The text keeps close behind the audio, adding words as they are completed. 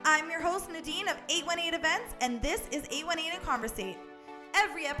I'm your host, Nadine of 818 Events, and this is 818 and Conversate.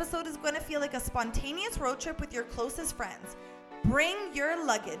 Every episode is going to feel like a spontaneous road trip with your closest friends. Bring your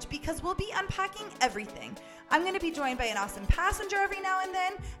luggage because we'll be unpacking everything. I'm going to be joined by an awesome passenger every now and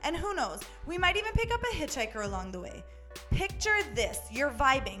then, and who knows, we might even pick up a hitchhiker along the way. Picture this, you're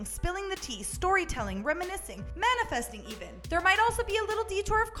vibing, spilling the tea, storytelling, reminiscing, manifesting even. There might also be a little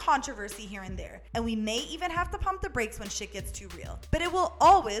detour of controversy here and there, and we may even have to pump the brakes when shit gets too real. But it will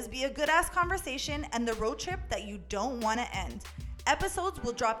always be a good-ass conversation and the road trip that you don't want to end. Episodes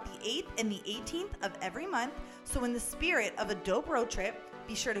will drop the 8th and the 18th of every month, so in the spirit of a dope road trip,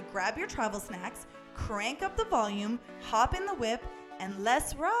 be sure to grab your travel snacks, crank up the volume, hop in the whip, and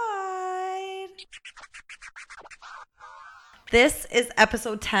let's ride! This is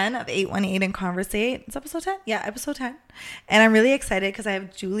episode 10 of 818 and Conversate. It's episode 10? Yeah, episode 10. And I'm really excited because I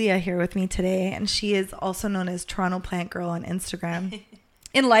have Julia here with me today, and she is also known as Toronto Plant Girl on Instagram.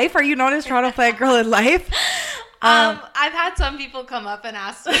 In life? Are you known as Toronto Plant Girl in life? I've had some people come up and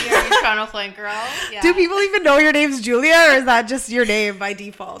ask me, are you Toronto Plant Girl? Yeah. Do people even know your name's Julia, or is that just your name by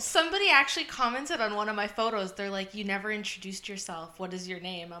default? Somebody actually commented on one of my photos. They're like, you never introduced yourself. What is your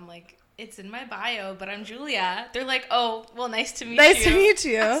name? I'm like, it's in my bio, but I'm Julia. They're like, oh, well, nice to meet you. Nice to meet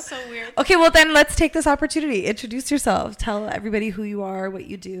you. That's so weird. Okay, well, then let's take this opportunity. Introduce yourself. Tell everybody who you are, what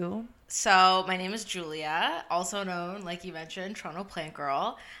you do. So my name is Julia, also known, like you mentioned, Toronto Plant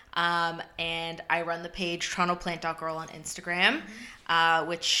Girl. And I run the page TorontoPlant.girl on Instagram,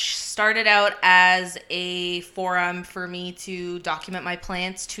 which started out as a forum for me to document my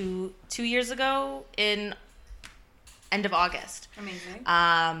plants two years ago in end of August.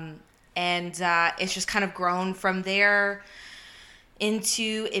 Amazing. And it's just kind of grown from there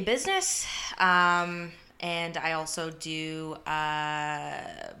into a business. And I also do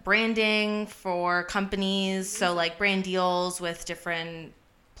branding for companies. So like brand deals with different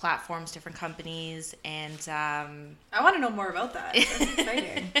platforms, different companies. And I want to know more about that. That's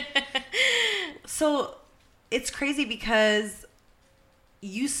exciting. So it's crazy because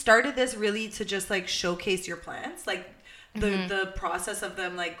you started this really to just like showcase your plants, like the process of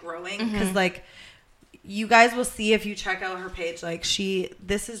them like growing, because like you guys will see if you check out her page, like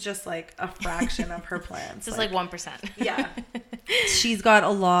this is just like a fraction of her plants. It's like 1%. Yeah. She's got a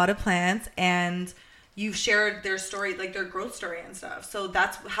lot of plants, and you've shared their story, like their growth story and stuff. So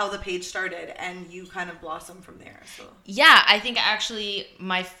that's how the page started, and you kind of blossomed from there. So yeah, I think actually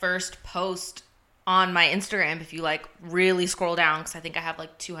my first post on my Instagram, if you like really scroll down, because I think I have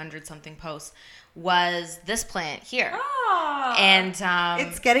like 200 something posts, was this plant here. Oh, and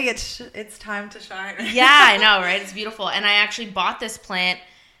it's getting it's time to shine. Yeah, I know, right? It's beautiful. And I actually bought this plant,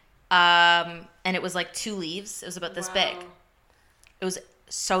 and it was like 2 leaves. It was about this big. It was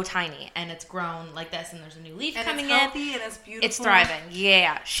so tiny, and it's grown like this, and there's a new leaf and coming it's healthy, and it's beautiful. It's thriving.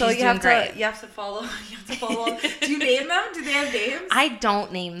 Yeah, she's so you doing have great. You have to follow. Do you name them? Do they have names? I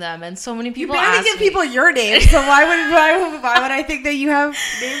don't name them, and so many people you barely ask give me. people your names, so why would I think that you have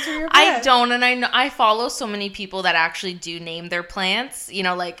names for your plants? I don't, and I follow so many people that actually do name their plants. You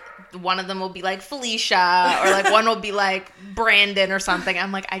know, like one of them will be like Felicia, or like one will be like Brandon or something.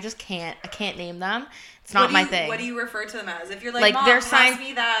 I'm like, I can't name them. It's not my thing. What do you refer to them as? If you're like Mom, pass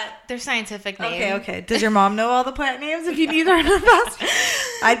me that. Their scientific name. Okay. Does your mom know all the plant names if you need her to pass?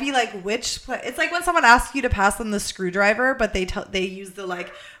 I'd be like, which plant? It's like when someone asks you to pass them the screwdriver, but they use the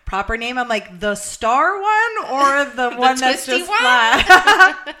like proper name. I'm like, the star one or the one that's just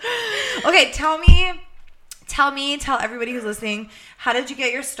flat? Okay, tell everybody who's listening, how did you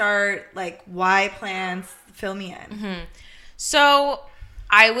get your start? Like, why plants? Fill me in. Mm-hmm. So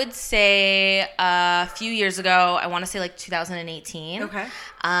I would say a few years ago, I want to say like 2018. Okay.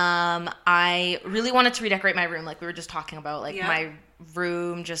 I really wanted to redecorate my room, like we were just talking about. Like my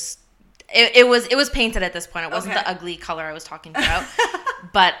room just it was painted at this point. It wasn't the ugly color I was talking about.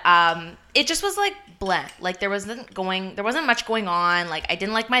 But it just was like bland. Like there wasn't much going on. Like I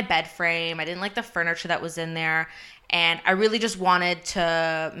didn't like my bed frame. I didn't like the furniture that was in there. And I really just wanted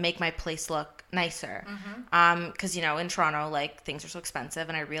to make my place look nicer. Because, you know, in Toronto, like, things are so expensive.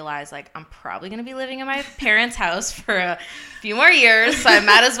 And I realized, like, I'm probably going to be living in my parents' house for a few more years. So I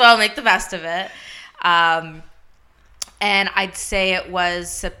might as well make the best of it. And I'd say it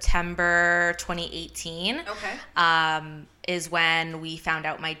was September 2018. Okay. Is when we found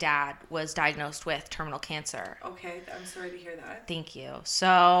out my dad was diagnosed with terminal cancer. Okay. I'm sorry to hear that. Thank you.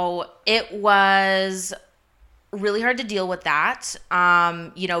 So it was really hard to deal with that.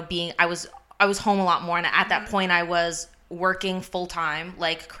 You know, I was home a lot more, and at that point I was working full time,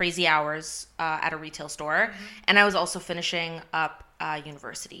 like crazy hours at a retail store, and I was also finishing up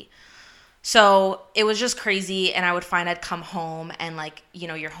university. So it was just crazy. And I would find I'd come home and like, you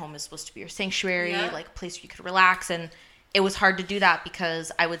know, your home is supposed to be your sanctuary, like a place where you could relax. And it was hard to do that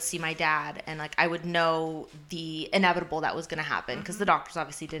because I would see my dad and like I would know the inevitable that was going to happen because the doctors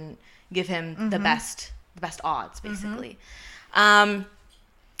obviously didn't give him the best odds, basically.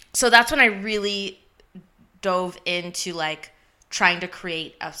 So that's when I really dove into like trying to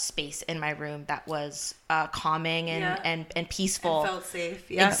create a space in my room that was calming and peaceful. And felt safe.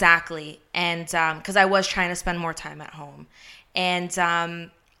 Yeah. Exactly. And because I was trying to spend more time at home. And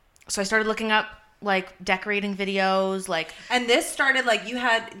so I started looking up like decorating videos, like. And this started like you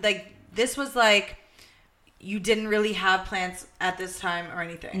had like, this was like, you didn't really have plants at this time or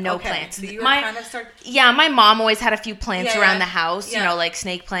anything. No plants. So you were kind of Yeah, my mom always had a few plants around the house, you know, like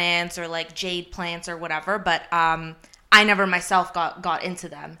snake plants or like jade plants or whatever. But I never myself got into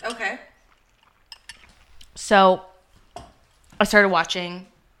them. Okay. So I started watching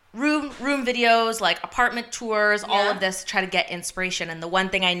room videos, like apartment tours, all of this to try to get inspiration. And the one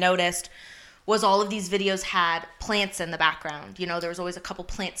thing I noticed was all of these videos had plants in the background. You know, there was always a couple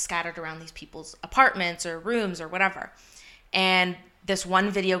plants scattered around these people's apartments or rooms or whatever. And this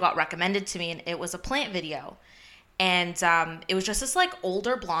one video got recommended to me, and it was a plant video. And it was just this, like,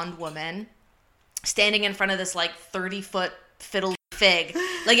 older blonde woman standing in front of this, like, 30-foot fiddle fig.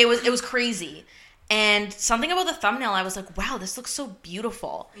 Like, it was crazy. And something about the thumbnail, I was like, wow, this looks so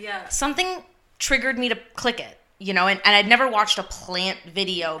beautiful. Yeah. Something triggered me to click it. You know, and I'd never watched a plant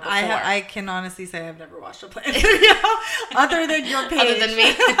video before. I can honestly say I've never watched a plant video other than your page. Other than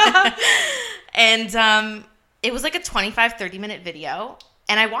me. And it was like a 25, 30-minute video.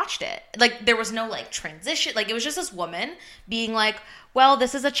 And I watched it. Like, there was no, like, transition. Like, it was just this woman being like, well,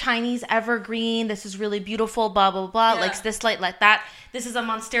 this is a Chinese evergreen. This is really beautiful, blah, blah, blah. Yeah. Like, this light, like that. This is a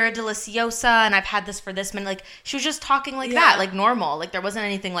Monstera deliciosa, and I've had this for this minute. Like, she was just talking like that, like normal. Like, there wasn't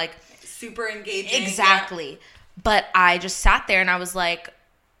anything, like... super engaging. Exactly. Yeah. But I just sat there and I was like,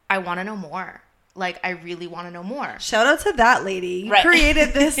 I want to know more. Like, I really want to know more. Shout out to that lady. You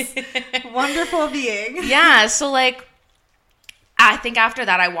created this wonderful being. Yeah. So, like, I think after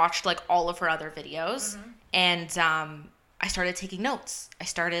that, I watched, like, all of her other videos. And I started taking notes. I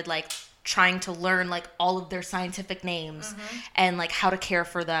started, like, trying to learn, like, all of their scientific names. And, like, how to care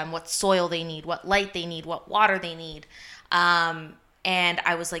for them, what soil they need, what light they need, what water they need. And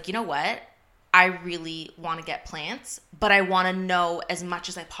I was like, you know what? I really want to get plants, but I want to know as much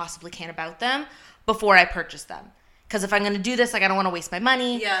as I possibly can about them before I purchase them. Because if I'm going to do this, like, I don't want to waste my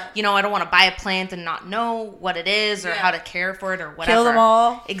money. Yeah. You know, I don't want to buy a plant and not know what it is or how to care for it or whatever. Kill them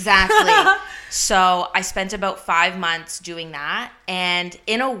all. Exactly. So I spent about 5 months doing that. And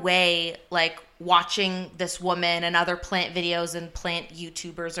in a way, like, watching this woman and other plant videos and plant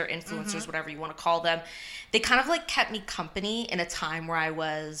YouTubers or influencers, whatever you want to call them, they kind of, like, kept me company in a time where I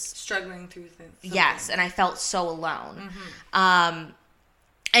was... struggling through things. Yes, and I felt so alone. And,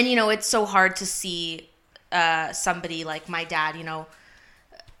 you know, it's so hard to see somebody like my dad, you know,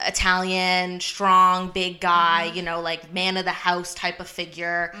 Italian, strong, big guy, you know, like, man of the house type of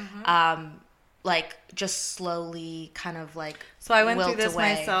figure, like, just slowly kind of, like, so I went through this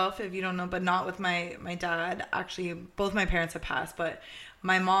away. myself, if you don't know, but not with my dad. Actually, both my parents have passed, but...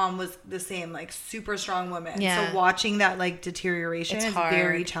 my mom was the same, like, super strong woman. Yeah. So watching that, like, deterioration is hard.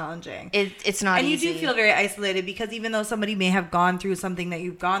 very challenging. It's not easy. And you do feel very isolated because even though somebody may have gone through something that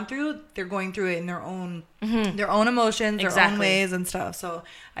you've gone through, they're going through it in their own emotions, their own ways and stuff. So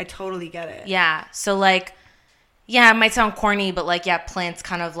I totally get it. Yeah. So, like, yeah, it might sound corny, but, like, yeah, plants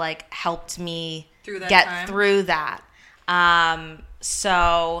kind of, like, helped me get through that.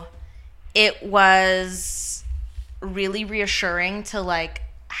 So it was really reassuring to, like,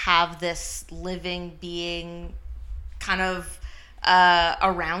 have this living being kind of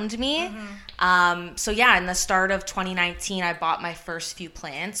around me. So yeah, in the start of 2019, I bought my first few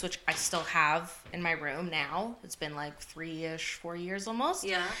plants, which I still have in my room now. It's been like 3-ish, 4 years almost.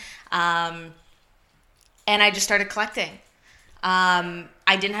 Yeah. And I just started collecting. I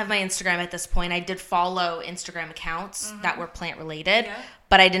didn't have my Instagram at this point. I did follow Instagram accounts that were plant related,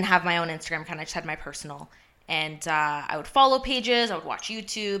 but I didn't have my own Instagram account. I just had my personal. And I would follow pages, I would watch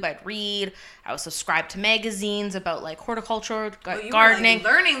YouTube, I'd read, I would subscribe to magazines about, like, horticulture, gardening. Were, like,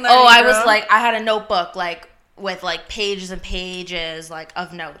 learning, I was like, I had a notebook, like, with, like, pages and pages, like,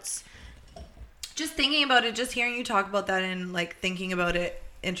 of notes. Just thinking about it, just hearing you talk about that and, like, thinking about it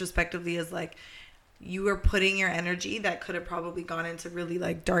introspectively is, like, you were putting your energy that could have probably gone into really,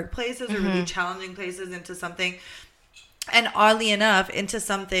 like, dark places or really challenging places into something. And oddly enough, into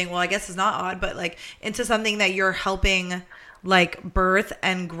something, well, I guess it's not odd, but, like, into something that you're helping, like, birth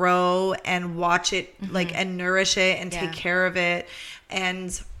and grow and watch it, like, and nourish it and take care of it.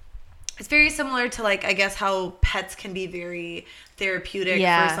 And it's very similar to like, I guess, how pets can be very therapeutic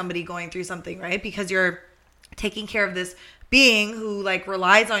for somebody going through something, right? Because you're taking care of this being who like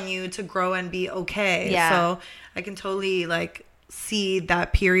relies on you to grow and be okay. Yeah. So I can totally like see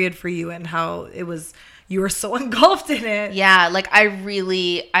that period for you and how it was, you were so engulfed in it. Yeah, like I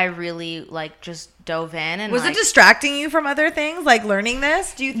really like just dove in. And was it distracting you from other things, like learning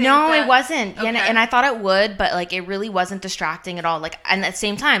this? Do you think? No, it wasn't. Okay. And I thought it would, but like it really wasn't distracting at all. Like, and at the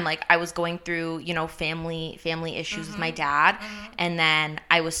same time, like I was going through, you know, family issues with my dad, and then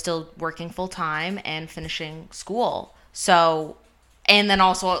I was still working full time and finishing school. So. And then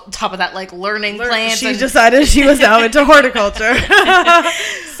also on top of that, like learning plants. She decided she was now into horticulture.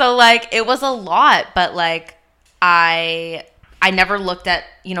 So like it was a lot, but like I never looked at,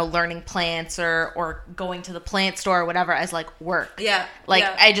 you know, learning plants or going to the plant store or whatever as like work. Yeah. Like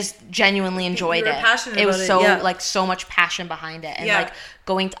I just genuinely enjoyed it. Passionate it was about so like so much passion behind it. And like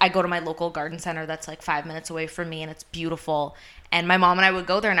I go to my local garden center that's like 5 minutes away from me, and it's beautiful. And my mom and I would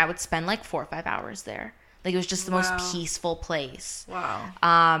go there, and I would spend like 4 or 5 hours there. Like, it was just the most peaceful place.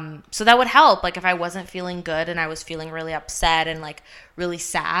 Wow. So that would help. Like, if I wasn't feeling good and I was feeling really upset and, like, really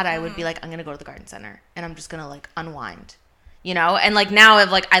sad, I would be like, I'm going to go to the garden center. And I'm just going to, like, unwind. You know? And, like, now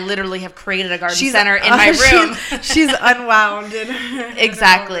I literally have created a garden center in my room. She's unwound.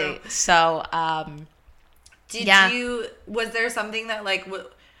 Exactly. So, was there something that, like,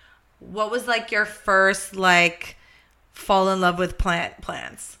 what was, like, your first, like, fall in love with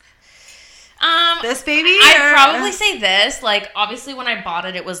plants? This baby? I'd probably say this. Like, obviously, when I bought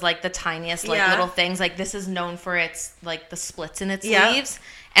it, it was like the tiniest, like little things. Like, this is known for its like the splits in its leaves.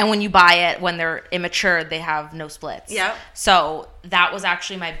 And when you buy it, when they're immature, they have no splits. Yeah. So that was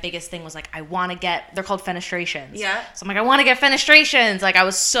actually my biggest thing. Was like, I want to get. They're called fenestrations. Yeah. So I'm like, I want to get fenestrations. Like, I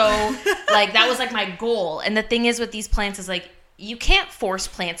was so like that was like my goal. And the thing is with these plants is like, you can't force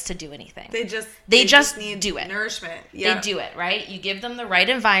plants to do anything. They just need do it. Nourishment. Yeah. They do it, right? You give them the right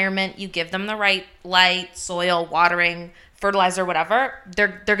environment, you give them the right light, soil, watering, fertilizer, whatever.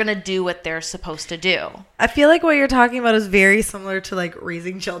 They're going to do what they're supposed to do. I feel like what you're talking about is very similar to like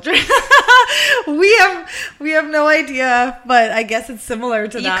raising children. we have no idea, but I guess it's similar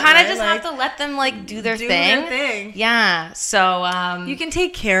to that. You kind of just have to let them like do their thing. Yeah. So you can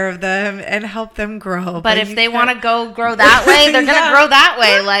take care of them and help them grow. But if they want to grow that way, they're gonna grow that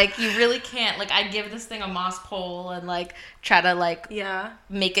way. Like, you really can't. Like, I give this thing a moss pole and like try to like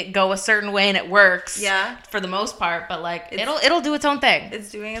make it go a certain way, and it works. Yeah. For the most part, but like it'll do its own thing. It's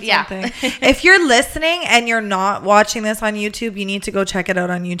doing its own thing. If you're listening and you're not watching this on YouTube, you need to go check it out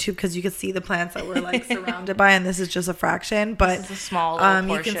on YouTube, because you can see the plants that we're like surrounded by, and this is just a fraction. But this is a small little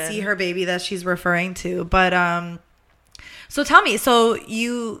portion. You can see her baby that she's referring to. But so tell me, so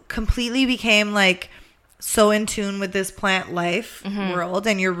you completely became like so in tune with this plant life world,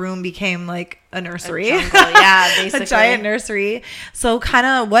 and your room became like a nursery. Basically. A giant nursery. So kind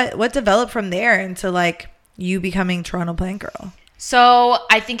of what developed from there into like you becoming Toronto Plant Girl? So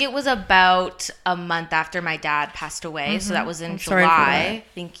I think it was about a month after my dad passed away. So that was in July.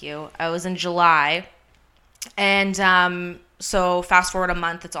 Thank you. I was in July. And so fast forward a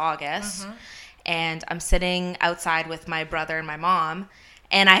month, it's August. And I'm sitting outside with my brother and my mom.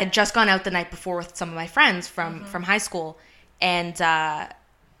 And I had just gone out the night before with some of my friends from high school. And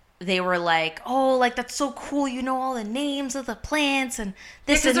they were like, oh, like, that's so cool. You know all the names of the plants and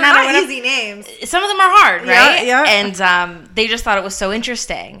this and that. They're not easy names. Some of them are hard, right? Yeah. And they just thought it was so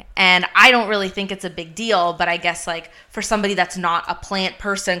interesting. And I don't really think it's a big deal. But I guess, like, for somebody that's not a plant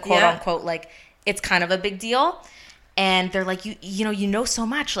person, quote unquote, like, it's kind of a big deal. And they're like, you know so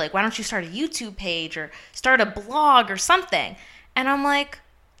much. Like, why don't you start a YouTube page or start a blog or something? And I'm like,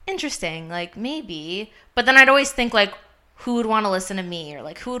 interesting, like, maybe. But then I'd always think, like, who would want to listen to me, or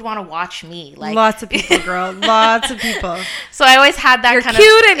like who would want to watch me? Like, lots of people, girl. Lots of people. So I always had that kind of...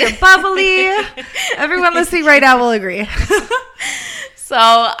 You're cute and you're bubbly. Everyone listening right now will agree. So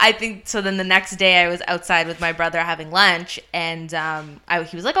I think, so then the next day I was outside with my brother having lunch, and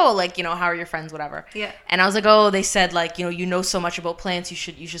he was like, oh, like, you know, how are your friends, whatever. Yeah. And I was like, oh, they said, like, you know so much about plants, you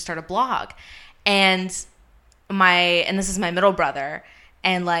should start a blog. And this is my middle brother,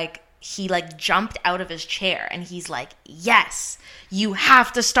 and like, he like jumped out of his chair and he's like, yes, you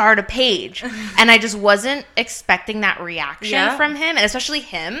have to start a page. And I just wasn't expecting that reaction from him, and especially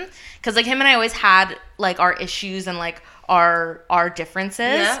him, because like him and I always had like our issues and like our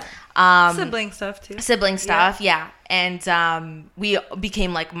differences. Sibling stuff too. Sibling stuff, yeah. And we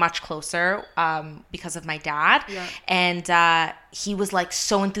became like much closer because of my dad. Yeah. And he was like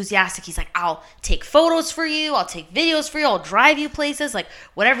so enthusiastic. He's like, I'll take photos for you. I'll take videos for you. I'll drive you places. Like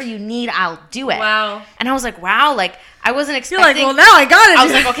whatever you need, I'll do it. Wow. And I was like, wow. Like I wasn't expecting. You're like, well, now I got it. I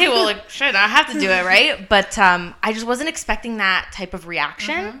was like, okay, well, like shit, I have to do it, right? But I just wasn't expecting that type of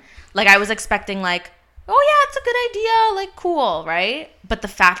reaction. Mm-hmm. Like I was expecting like, oh yeah, it's a good idea, like cool, right? But the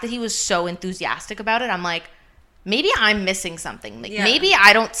fact that he was so enthusiastic about it, I'm like, maybe I'm missing something. Like maybe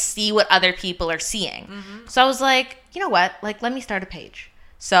I don't see what other people are seeing. Mm-hmm. So I was like, you know what? Like let me start a page.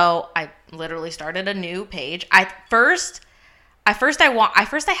 So I literally started a new page. I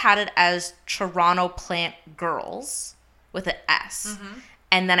had it as Toronto Plant Girls with an S. Mm-hmm.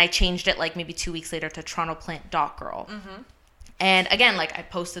 And then I changed it like maybe 2 weeks later to Toronto Plant Girl. Mm-hmm. And again, like I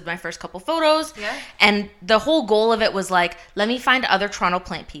posted my first couple photos. Yeah. And the whole goal of it was like, let me find other Toronto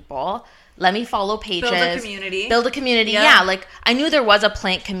plant people. Let me follow pages. Build a community. Yeah. Like I knew there was a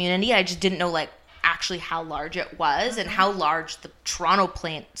plant community. I just didn't know like actually how large it was and how large the Toronto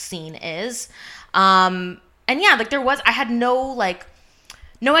plant scene is. And yeah, like I had no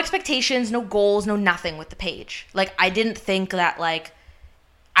expectations, no goals, no nothing with the page. Like I didn't think that like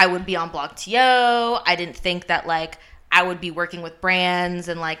I would be on BlogTO. I didn't think that like I would be working with brands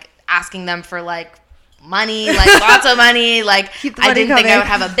and like asking them for like money, like lots of money. Like I didn't think I would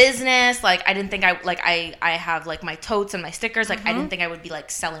have a business. Like I didn't think I have like my totes and my stickers. Like I didn't think I would be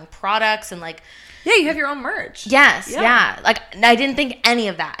like selling products and like. Yeah, you have your own merch. Yes, yeah. Like I didn't think any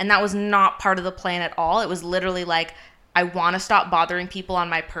of that. And that was not part of the plan at all. It was literally like I want to stop bothering people on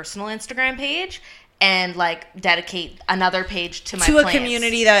my personal Instagram page and like dedicate another page to my plants. A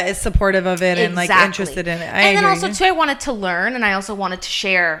community that is supportive of it and like interested in it. And then also too, I wanted to learn and I also wanted to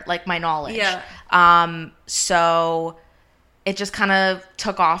share like my knowledge. Yeah. So it just kind of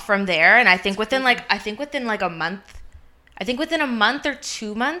took off from there. And I think within a month or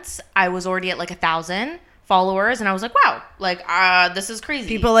 2 months, I was already at like 1,000 followers. And I was like, wow, like, this is crazy.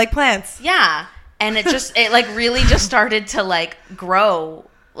 People like plants. Yeah. And it like really just started to like grow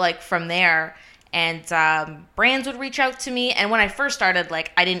like from there. And brands would reach out to me. And when I first started,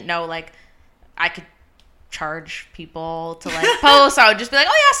 like, I didn't know, like, I could charge people to, like, post. So I would just be like,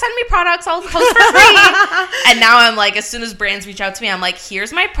 oh, yeah, send me products. I'll post for free. And now I'm like, as soon as brands reach out to me, I'm like,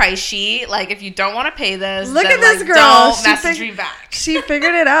 here's my price sheet. Like, if you don't want to pay this, look then, at this like, girl. Don't message me back. She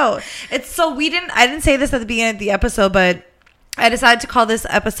figured it out. It's so I didn't say this at the beginning of the episode, but I decided to call this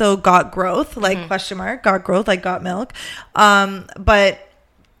episode Got Growth, like, question mark, Got Growth, like got milk. But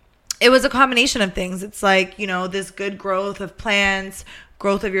it was a combination of things. It's like, you know, this good growth of plants,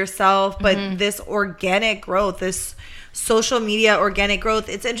 growth of yourself, but this organic growth, this social media organic growth.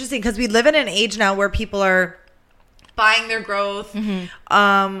 It's interesting because we live in an age now where people are buying their growth,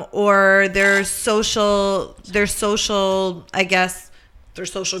 or their social, I guess, their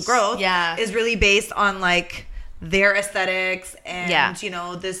social growth is really based on like their aesthetics and you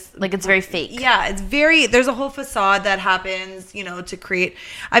know, this like it's very fake. There's a whole facade that happens, you know, to create.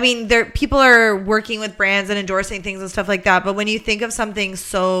 I mean, people are working with brands and endorsing things and stuff like that, but when you think of something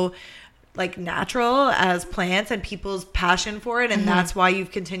so like natural as plants and people's passion for it, and that's why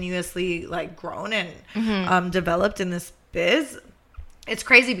you've continuously like grown and developed in this biz, it's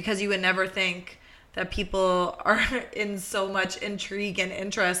crazy because you would never think that people are in so much intrigue and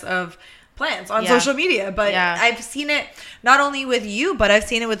interest of plants on social media. But I've seen it not only with you, but I've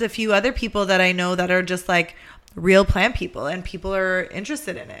seen it with a few other people that I know that are just like real plant people, and people are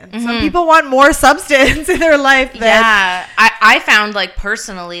interested in it. Some people want more substance in their life I found like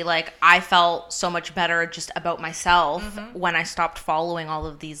personally, like I felt so much better just about myself when I stopped following all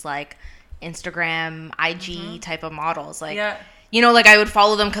of these like Instagram, IG type of models. Like you know, like I would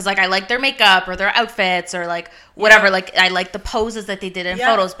follow them because like I like their makeup or their outfits or like whatever. Like I like the poses that they did in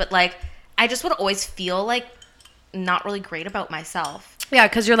photos, but like I just would always feel like not really great about myself. Yeah,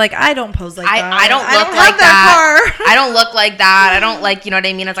 because you're like, I don't pose like that. I don't look like that. I don't look like that. I don't like, you know what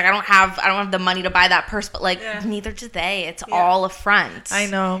I mean? It's like I don't have the money to buy that purse, but like neither do they. It's all a front. I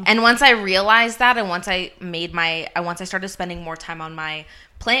know. And once I realized that, and once I started spending more time on my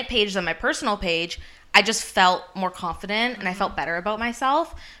plant page than my personal page, I just felt more confident and I felt better about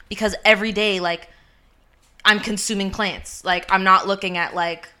myself because every day, like, I'm consuming plants. Like, I'm not looking at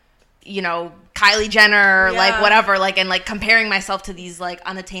like, you know, Kylie Jenner, like whatever, like, and like comparing myself to these like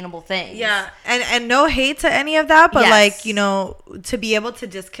unattainable things. Yeah. And no hate to any of that, but like, you know, to be able to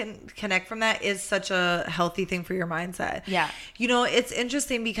disconnect from that is such a healthy thing for your mindset. Yeah. You know, it's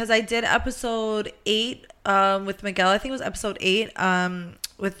interesting because I did episode 8 with Miguel. I think it was episode 8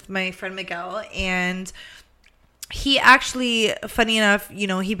 with my friend Miguel, and he actually, funny enough, you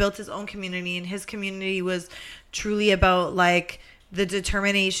know, he built his own community, and his community was truly about like the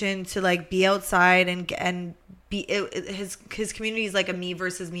determination to like be outside and be his community is like a me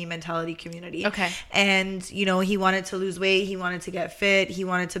versus me mentality community. Okay. And you know, he wanted to lose weight, he wanted to get fit, he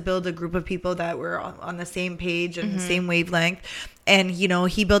wanted to build a group of people that were on the same page and the same wavelength. And you know,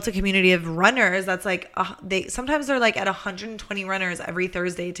 he built a community of runners that's like they're like at 120 runners every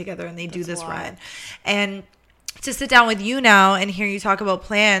Thursday together, and they do this run. And to sit down with you now and hear you talk about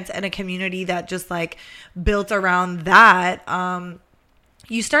plants and a community that just like built around that,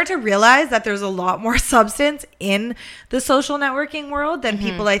 you start to realize that there's a lot more substance in the social networking world than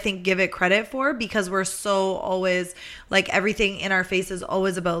people, I think, give it credit for, because we're so always like everything in our face is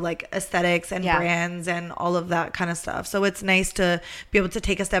always about like aesthetics and brands and all of that kind of stuff. So it's nice to be able to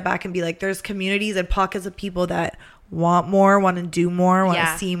take a step back and be like, there's communities and pockets of people that want more, want to do more, want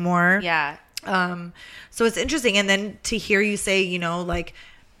to see more. Yeah. So it's interesting. And then to hear you say, you know, like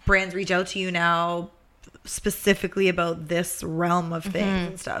brands reach out to you now specifically about this realm of things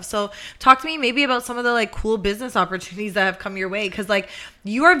and stuff. So talk to me maybe about some of the like cool business opportunities that have come your way, because like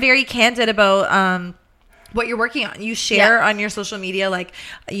you are very candid about what you're working on. You share on your social media, like,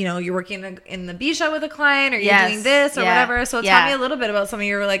 you know, you're working in the bee shop with a client, or you're doing this or whatever. So tell me a little bit about some of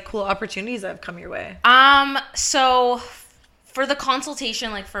your like cool opportunities that have come your way. So for the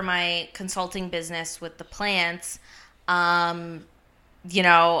consultation, like for my consulting business with the plants, you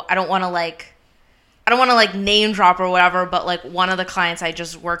know, I don't want to like name drop or whatever, but like one of the clients I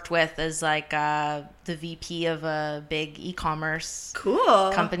just worked with is like the VP of a big e-commerce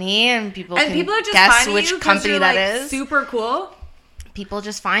company, and people are just guess which company that is. Super cool. People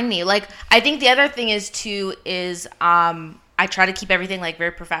just find me. Like, I think the other thing is I try to keep everything like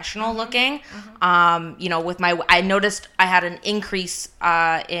very professional looking. You know, I noticed I had an increase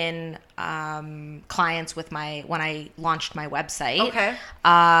in clients with when I launched my website. Okay.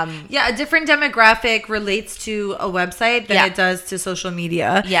 A different demographic relates to a website than it does to social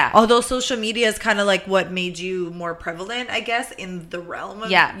media. Yeah. Although social media is kind of like what made you more prevalent, I guess, in the realm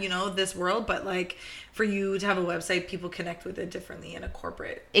of, you know, this world. But like, for you to have a website, people connect with it differently in a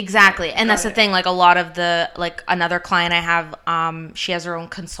corporate. Exactly. And that's the thing. Like a lot of like another client I have, she has her own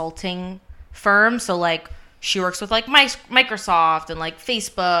consulting firm. So like she works with like Microsoft and like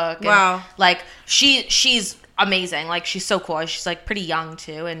Facebook. And, like she's amazing. Like she's so cool. She's like pretty young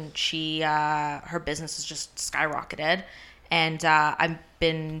too. And her business has just skyrocketed. And I've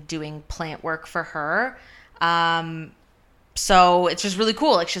been doing plant work for her. So it's just really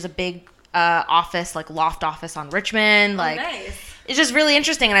cool. Like she has a big office, like loft office on Richmond. Like, nice. It's just really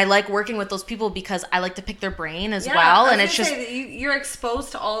interesting, and I like working with those people because I like to pick their brain as well. And it's just you're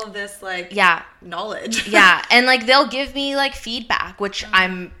exposed to all of this like knowledge. And like they'll give me like feedback, which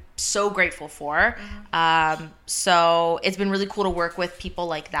I'm so grateful for. So it's been really cool to work with people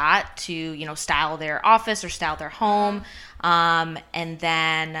like that to, you know, style their office or style their home. And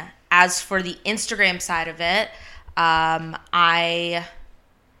then as for the Instagram side of it,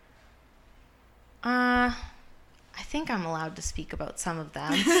 I think I'm allowed to speak about some of them.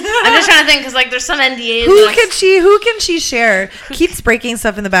 I'm just trying to think, because like there's some NDAs. Who can she share? Keeps breaking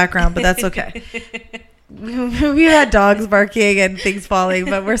stuff in the background, but that's okay. We had dogs barking and things falling,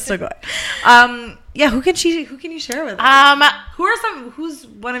 but we're still going. Who can you share with us? Who's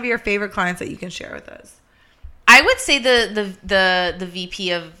one of your favorite clients that you can share with us? I would say the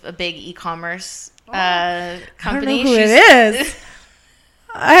VP of a big e-commerce company. I don't know who it is.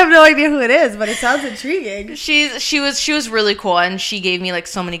 I have no idea who it is, but it sounds intriguing. She was really cool, and she gave me like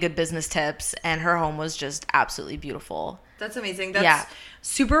so many good business tips, and her home was just absolutely beautiful. That's amazing. That's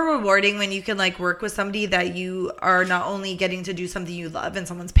super rewarding when you can like work with somebody that you are not only getting to do something you love and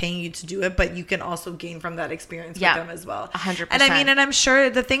someone's paying you to do it, but you can also gain from that experience with them as well. 100%. And I mean, and I'm sure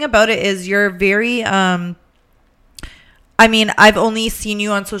the thing about it is you're very I mean, I've only seen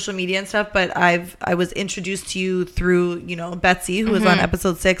you on social media and stuff, but I was introduced to you through, you know, Betsy, who was on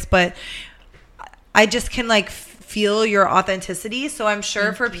episode 6, but I just can like feel your authenticity. So I'm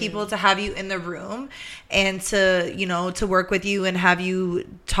sure for people to have you in the room and to, you know, to work with you and have you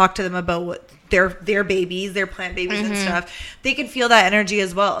talk to them about what their babies, their plant babies and stuff, they can feel that energy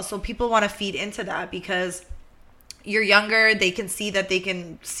as well. So people want to feed into that because you're younger, they can see that they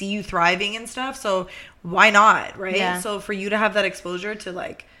can see you thriving and stuff. So why not, right? Yeah. So for you to have that exposure to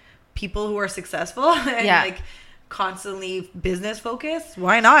like people who are successful and like constantly business focused,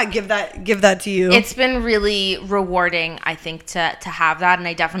 why not give that to you? It's been really rewarding, I think, to have that. And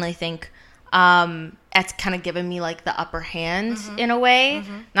I definitely think it's kind of given me like the upper hand in a way.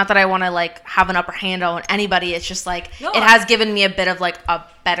 Not that I want to like have an upper hand on anybody. It's just like it has given me a bit of like a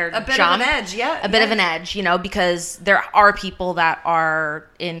bit of an edge, a bit of an edge, you know, because there are people that are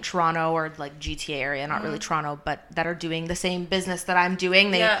in Toronto or like GTA area, not really Toronto, but that are doing the same business that I'm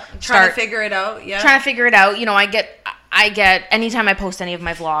doing. They trying to figure it out. Trying to figure it out. You know, I get anytime I post any of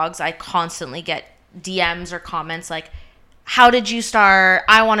my vlogs, I constantly get DMs or comments like, how did you start?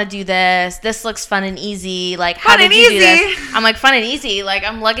 I want to do this. This looks fun and easy. Like, how did you do this? I'm like, fun and easy. Like,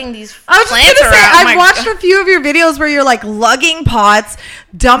 I'm lugging these plants around. I've watched a few of your videos where you're like lugging pots,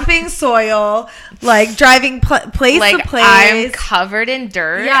 dumping soil, like driving place to place. I'm covered in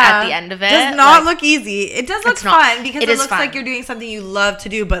dirt at the end of it. Does not look easy. It does look fun because it looks like you're doing something you love to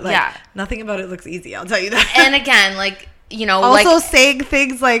do, but like nothing about it looks easy. I'll tell you that. And again, like, you know, also like, saying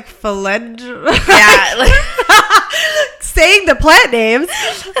things like phalange. Saying the plant names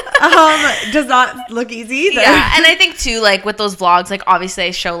does not look easy either. Yeah, and I think too, like with those vlogs, like obviously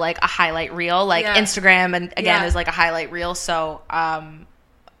I show like a highlight reel, like Instagram, and again is like a highlight reel. So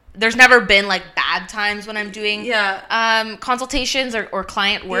there's never been like bad times when I'm doing consultations or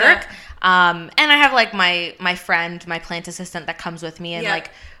client work. And I have like my friend, my plant assistant that comes with me, and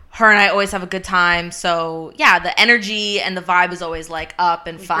like her and I always have a good time. So yeah, the energy and the vibe is always like up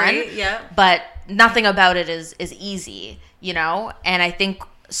and fun. Great, but nothing about it is easy, you know? And I think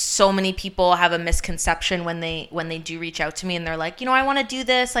so many people have a misconception when they do reach out to me and they're like, you know, I want to do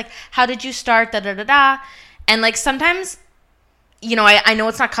this. Like, how did you start? Da da da da. And like sometimes, you know, I know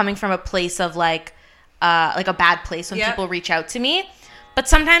it's not coming from a place of like a bad place when people reach out to me, but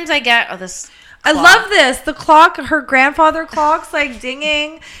sometimes I get this. I love this. The clock, her grandfather clock's like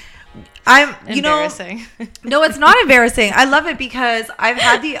dinging. Embarrassing. No, it's not embarrassing. I love it because I've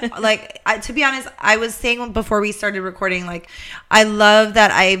had to be honest, I was saying before we started recording, like, I love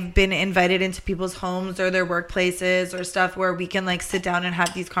that I've been invited into people's homes or their workplaces or stuff where we can like sit down and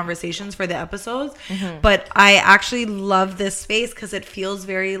have these conversations for the episodes. But I actually love this space because it feels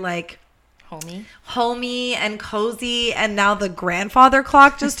very like homey and cozy, and now the grandfather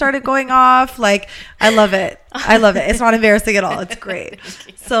clock just started going off. Like, I love it. It's not embarrassing at all. It's great.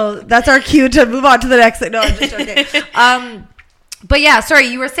 So that's our cue to move on to the next thing. No, I'm just joking. But yeah, sorry,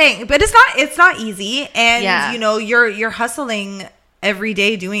 you were saying, but it's not easy, and you know, you're hustling every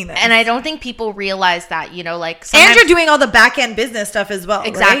day doing this, and I don't think people realize that, you know, like, and you're doing all the back end business stuff as well,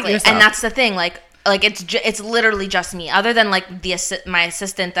 exactly, right? And that's the thing, like it's literally just me, other than like my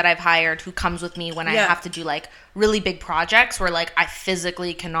assistant that I've hired who comes with me when I have to do like really big projects where like I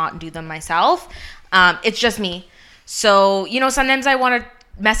physically cannot do them myself. It's just me. So, you know, sometimes I want to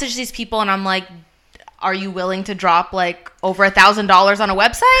message these people and I'm like, are you willing to drop like over $1,000 on a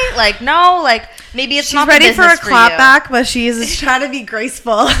website? Like, no, like maybe it's not ready for a clap back, but she's trying to be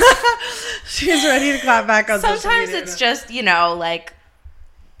graceful. She's ready to clap back on social media. Sometimes it's just, you know, like,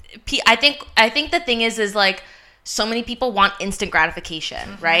 I think the thing is like so many people want instant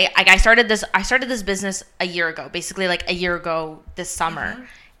gratification, right? Like I started this business a year ago, basically like a year ago this summer,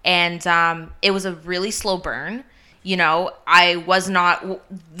 and it was a really slow burn. You know, I was not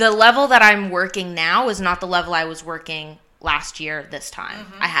the level that I'm working now is not the level I was working last year. This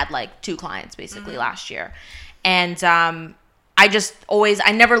time, I had like 2 clients basically last year, and I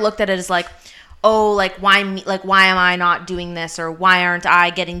never looked at it as like, oh, like why me? Like why am I not doing this, or why aren't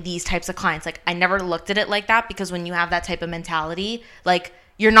I getting these types of clients? Like I never looked at it like that, because when you have that type of mentality, like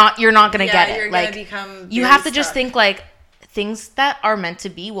you're not gonna get it. You're like gonna become you have to just think like things that are meant to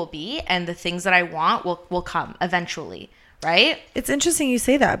be will be, and the things that I want will come eventually, right? It's interesting you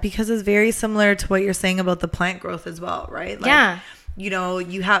say that, because it's very similar to what you're saying about the plant growth as well, right? Like, you know,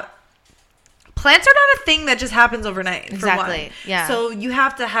 you have. Plants are not a thing that just happens overnight. Exactly. For one. Yeah. So you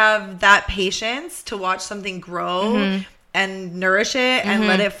have to have that patience to watch something grow and nourish it and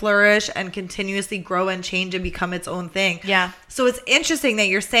let it flourish and continuously grow and change and become its own thing. Yeah. So it's interesting that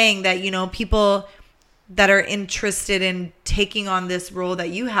you're saying that, you know, people that are interested in taking on this role that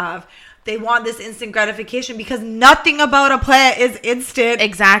you have, they want this instant gratification, because nothing about a plant is instant.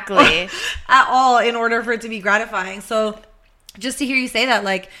 Exactly. At all, in order for it to be gratifying. So just to hear you say that,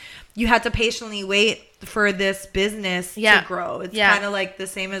 like, you had to patiently wait for this business to grow. It's kind of like the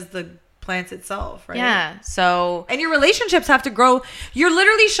same as the plants itself, right? Yeah. So, and your relationships have to grow. You're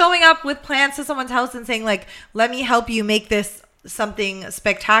literally showing up with plants to someone's house and saying like, let me help you make this something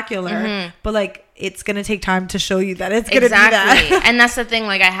spectacular. But like, it's going to take time to show you that it's going to be that. And that's the thing.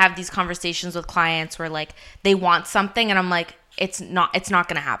 Like, I have these conversations with clients where like they want something and I'm like, it's not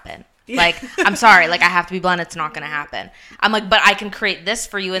going to happen. Like, I'm sorry, like I have to be blunt, it's not going to happen. I'm like, but I can create this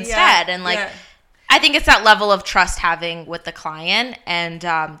for you instead. And like, I think it's that level of trust having with the client and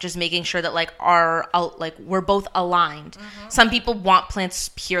just making sure that like we're both aligned. Mm-hmm. Some people want plants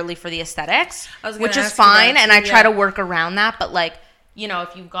purely for the aesthetics, which is fine, and I try to work around that. But like, you know,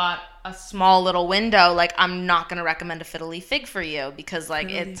 if you've got a small little window, like I'm not going to recommend a fiddle leaf fig for you because like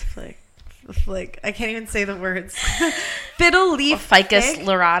it's like I can't even say the words. Fiddle leaf ficus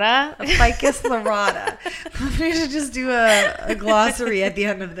lirata. Ficus lirata. We should just do a glossary at the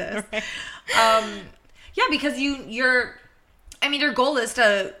end of this. Right. Yeah, because your goal is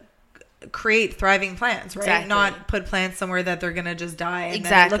to create thriving plants, right? Exactly. Not put plants somewhere that they're gonna just die and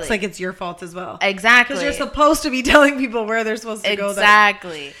then it looks like it's your fault as well. Exactly. Because you're supposed to be telling people where they're supposed to go.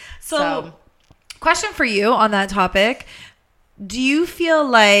 Exactly. So, question for you on that topic. Do you feel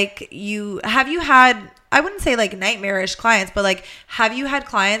like have you had, I wouldn't say like nightmarish clients, but like, have you had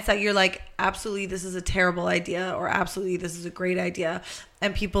clients that you're like, absolutely, this is a terrible idea, or absolutely, this is a great idea,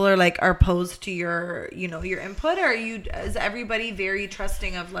 and people are like, are opposed to your input, or is everybody very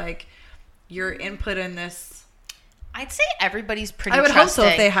trusting of like your input in this? I'd say everybo's pretty trusting. I would hope so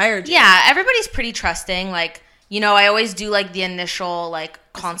if they hired you. Yeah, everybody's pretty trusting. Like, you know, I always do like the initial like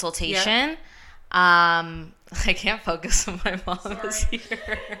consultation. Yeah. I can't focus on my mom is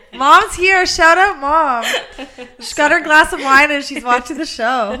here. Mom's here. Shout out, Mom. She's got her glass of wine and she's watching the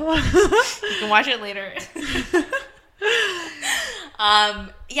show. You can watch it later.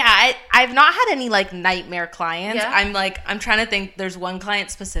 Yeah, I've not had any like nightmare clients. Yeah. I'm trying to think. There's one client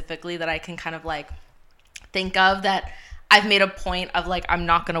specifically that I can kind of like think of that I've made a point of like I'm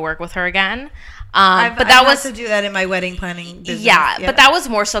not going to work with her again. But that was to do that in my wedding planning business. Yeah, but that was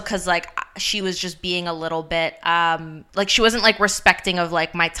more so because like she was just being a little bit like she wasn't like respecting of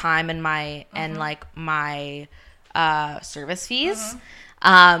like my time and my and like my service fees.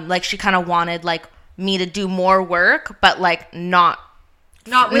 Like she kind of wanted like me to do more work, but like not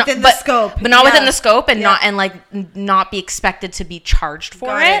within the scope, but not within the scope, and not be expected to be charged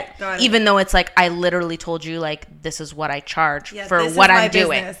for it, even though it's like I literally told you like this is what I charge for what I'm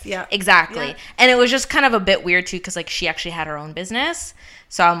doing. Yeah, exactly. Yeah. And it was just kind of a bit weird too, because like she actually had her own business,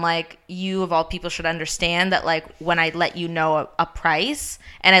 so I'm like, you of all people should understand that like when I let you know a price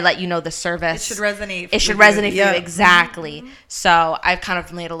and I let you know the service, it should resonate. It should resonate for you exactly. Mm-hmm. So I've kind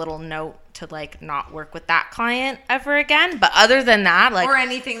of made a little note to like not work with that client ever again, but other than that, like, or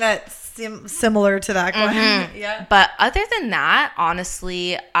anything that's similar to that client. Yeah. But other than that,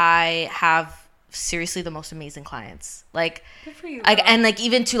 honestly, I have seriously the most amazing clients. Like, good for you, like, and like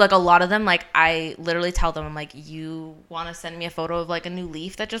even to like a lot of them, like I literally tell them, I'm like, you want to send me a photo of like a new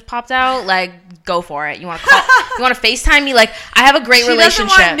leaf that just popped out? Like, go for it. You want to call? You want to FaceTime me? Like, I have a great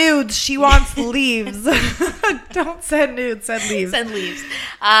relationship. She doesn't want nudes. She wants leaves. Don't send nudes. Send leaves. Send leaves.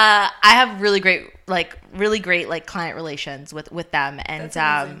 I have really great like client relations with them,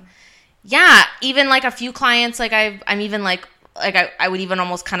 and yeah, even like a few clients, like I'm even like I would even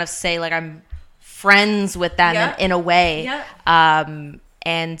almost kind of say like I'm friends with them in a way. Yeah. Well,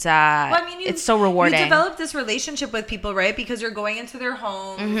 I mean, it's so rewarding. You develop this relationship with people, right? Because you're going into their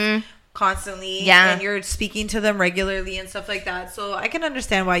homes constantly, and you're speaking to them regularly and stuff like that. So I can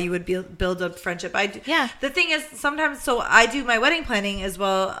understand why you would build a friendship. The thing is, sometimes, so I do my wedding planning as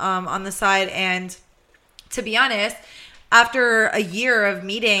well on the side, and to be honest, after a year of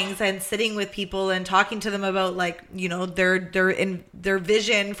meetings and sitting with people and talking to them about like, you know, their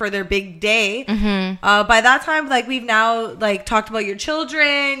vision for their big day, by that time, like we've now like talked about your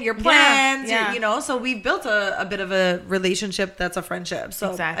children, your plans, you know, so we've built a bit of a relationship that's a friendship.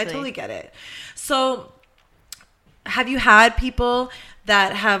 So exactly. I totally get it. So have you had people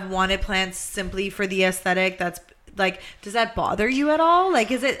that have wanted plants simply for the aesthetic? That's like, does that bother you at all?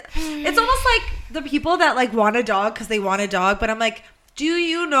 Like, it's almost like the people that like want a dog because they want a dog, but I'm like, do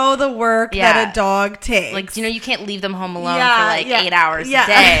you know the work that a dog takes? Like, you know, you can't leave them home alone for like 8 hours a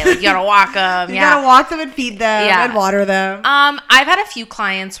day. Like, you gotta walk them. You gotta walk them and feed them and water them. I've had a few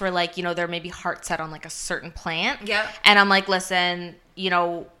clients where like, you know, they're maybe heart set on like a certain plant. Yeah. And I'm like, listen, you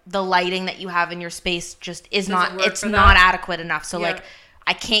know, the lighting that you have in your space just is not adequate enough. So like,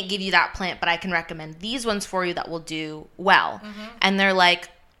 I can't give you that plant, but I can recommend these ones for you that will do well. And they're like,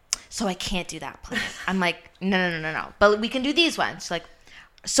 so I can't do that plant. I'm like, no. But we can do these ones. Like,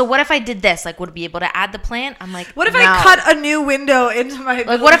 so what if I did this? Like, would it be able to add the plant? I'm like, what if I cut a new window into my building?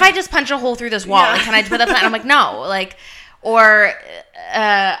 Like, what if I just punch a hole through this wall? Like, can I put the plant? I'm like, no. Like, or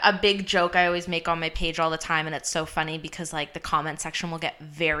a big joke I always make on my page all the time, and it's so funny because like the comment section will get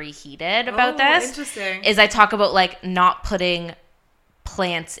very heated about this. Interesting. Is I talk about like not putting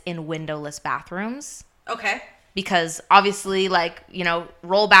plants in windowless bathrooms. Okay. because obviously, like, you know,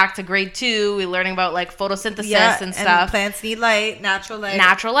 roll back to grade 2, we're learning about like photosynthesis and stuff. And plants need light, natural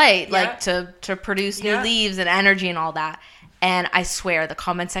light, like to produce new leaves and energy and all that. And I swear the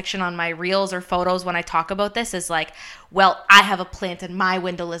comment section on my reels or photos when I talk about this is like, well, I have a plant in my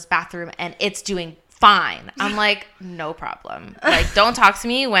windowless bathroom and it's doing fine. I'm like, no problem. Like, don't talk to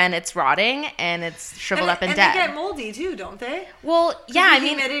me when it's rotting and it's shriveled up and dead. And they get moldy too, don't they? Well, yeah, I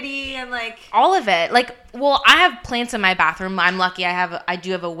mean, humidity and like all of it. Like, well, I have plants in my bathroom. I'm lucky. I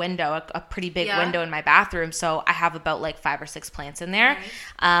do have a window, a pretty big window in my bathroom, so I have about like 5 or 6 plants in there.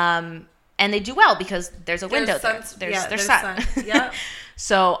 Nice. And they do well because there's a window there. There's sun. Yeah.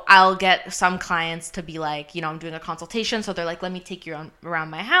 So I'll get some clients to be like, you know, I'm doing a consultation. So they're like, let me take you around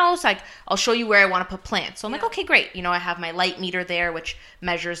my house. Like, I'll show you where I want to put plants. So I'm like, okay, great. You know, I have my light meter there, which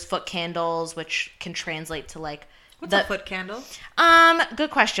measures foot candles, which can translate to like. What's a foot candle? Good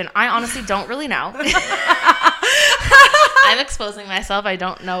question. I honestly don't really know. I'm exposing myself. I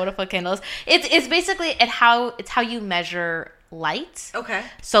don't know what a foot candle is. It's basically how you measure light. Okay.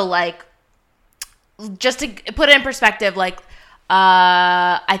 So like, just to put it in perspective, like,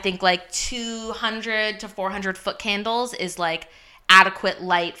 I think like 200 to 400 foot candles is like adequate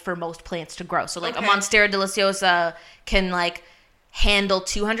light for most plants to grow. So like a Monstera deliciosa can like handle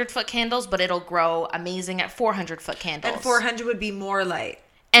 200 foot candles, but it'll grow amazing at 400 foot candles. And 400 would be more light.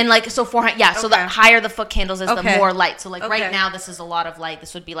 And like, so 400, yeah. So the higher the foot candles is, the more light. So like right now, this is a lot of light.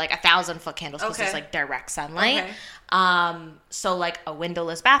 This would be like 1,000 foot candles because it's like direct sunlight. So like a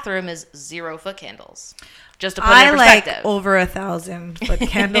windowless bathroom is 0 foot candles. Just to put it in perspective. Like over 1,000 foot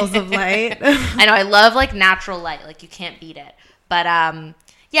candles of light. I know. I love like natural light. Like you can't beat it. But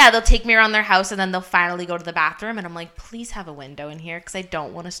yeah, they'll take me around their house and then they'll finally go to the bathroom and I'm like, please have a window in here because I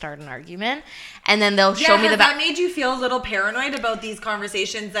don't want to start an argument. And then they'll show me the that made you feel a little paranoid about these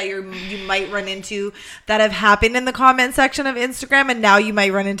conversations that you might run into that have happened in the comment section of Instagram, and now you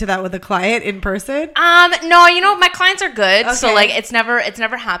might run into that with a client in person? No, you know, my clients are good. Okay. So like it's never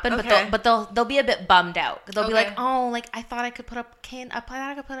happened, but they'll be a bit bummed out. They'll be like, "Oh, like I thought I could put a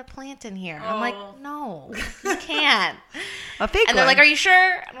plant in here." I'm like, "No, you can't." A fake and they're like, "Are you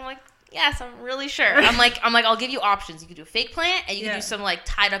sure?" And I'm like, yes, I'm really sure. I'm like, I'll give you options. You can do a fake plant, and you can do some like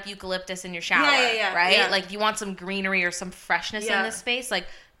tied up eucalyptus in your shower, right? Yeah. Like if you want some greenery or some freshness in this space, like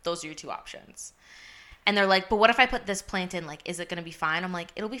those are your 2 options. And they're like, but what if I put this plant in? Like, is it gonna be fine? I'm like,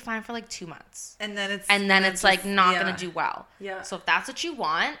 it'll be fine for like 2 months, and then it's like not gonna do well. Yeah. So if that's what you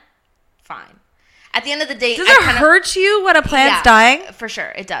want, fine. At the end of the day, does it hurt you when a plant's dying? For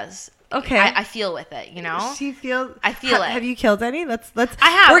sure, it does. Okay. I feel with it, you know? I feel it. Have you killed any? Let's I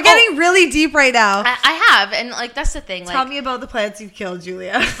have. We're getting really deep right now. I have, and like that's the thing. Tell me about the plants you've killed,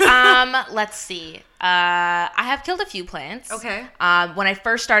 Julia. Let's see. I have killed a few plants. Okay. When I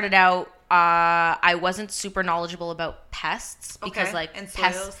first started out, I wasn't super knowledgeable about pests because like and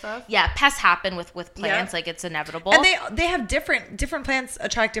soil stuff. Yeah, pests happen with plants, like it's inevitable. And they have different plants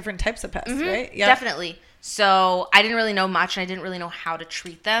attract different types of pests, right? Yeah. Definitely. So I didn't really know much, and I didn't really know how to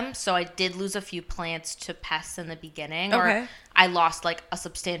treat them. So I did lose a few plants to pests in the beginning, or I lost like a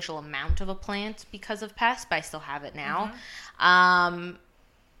substantial amount of a plant because of pests, but I still have it now.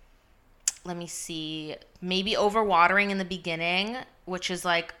 Let me see. Maybe overwatering in the beginning, which is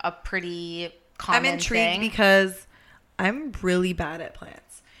like a pretty common thing. I'm intrigued because I'm really bad at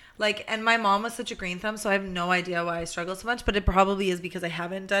plants. Like, and my mom was such a green thumb, so I have no idea why I struggle so much, but it probably is because I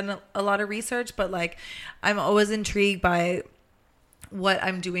haven't done a lot of research, but like, I'm always intrigued by what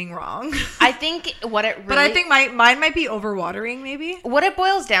I'm doing wrong. I think what it really... But I think mine might be overwatering, maybe. What it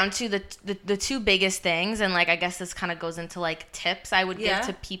boils down to, the 2 biggest things, and like, I guess this kind of goes into like tips I would give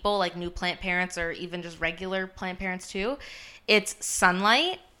to people, like new plant parents or even just regular plant parents too. It's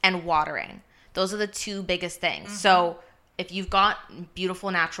sunlight and watering. Those are the 2 biggest things. So if you've got beautiful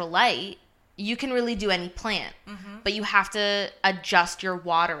natural light, you can really do any plant, but you have to adjust your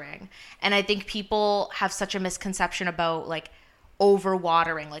watering. And I think people have such a misconception about like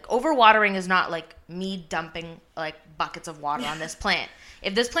overwatering. Like overwatering is not like me dumping like buckets of water on this plant.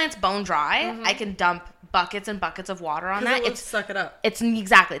 If this plant's bone dry, I can dump buckets and buckets of water on that. It's suck it up. It's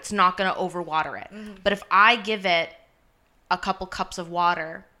not going to overwater it. But if I give it a couple cups of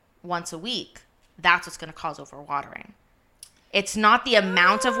water once a week, that's what's going to cause overwatering. It's not the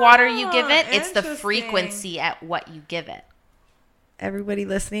amount of water you give it, it's the frequency at what you give it. Everybody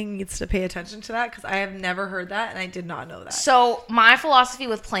listening needs to pay attention to that because I have never heard that and I did not know that. So my philosophy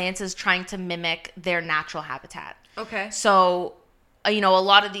with plants is trying to mimic their natural habitat. Okay. So, you know, a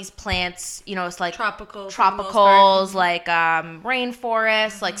lot of these plants, you know, it's like tropicals, like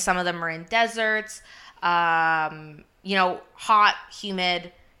rainforests, like some of them are in deserts, you know, hot,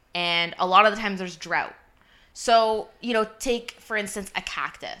 humid, and a lot of the times there's drought. So, take, for instance, a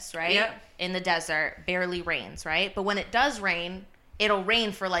cactus, right? Yeah. In the desert, barely rains, right? But when it does rain, it'll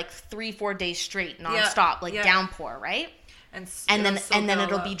rain for like 3-4 days straight, nonstop, downpour, right? And then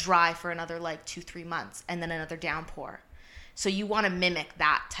it'll be dry for another like 2-3 months, and then another downpour. So you want to mimic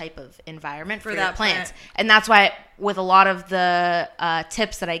that type of environment for your plants. And that's why with a lot of the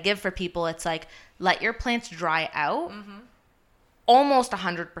tips that I give for people, it's like, let your plants dry out. Almost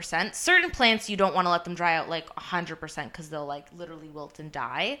 100%. Certain plants you don't want to let them dry out like 100% because they'll like literally wilt and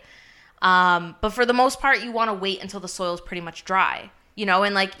die. But for the most part, you want to wait until the soil is pretty much dry.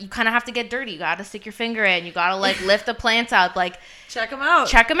 And like you kind of have to get dirty. You got to stick your finger in. You got to like lift the plants up. Like check them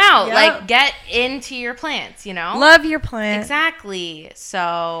out. Yep. Like get into your plants. Love your plants. Exactly.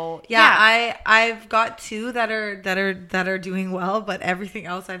 So yeah. I've got 2 that are doing well, but everything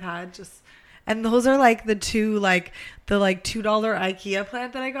else I've had just. And those are like the 2 like the like $2 IKEA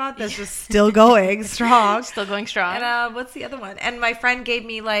plant that I got that's just still going strong. Still going strong. And what's the other one? And my friend gave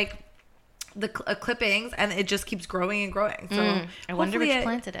me like the clippings, and it just keeps growing and growing. So I wonder which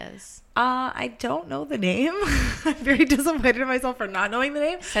plant it is. I don't know the name. I'm very disappointed in myself for not knowing the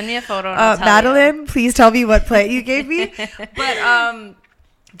name. Send me a photo. And I'll tell Madeline, please tell me what plant you gave me. But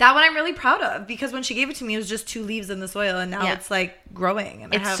that one I'm really proud of, because when she gave it to me, it was just 2 leaves in the soil, and now it's like growing.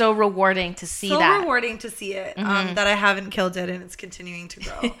 And it's so rewarding to see that. So rewarding to see it, that I haven't killed it and it's continuing to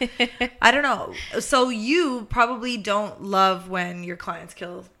grow. I don't know. So you probably don't love when your clients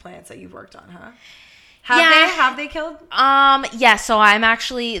kill plants that you've worked on, huh? Have they killed? Yeah. So I'm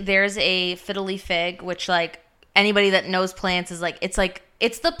actually, there's a fiddly fig, which like anybody that knows plants is like,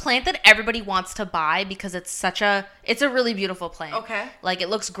 it's the plant that everybody wants to buy because it's a really beautiful plant. Okay. Like it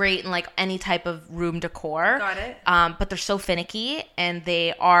looks great in like any type of room decor. Got it. But they're so finicky, and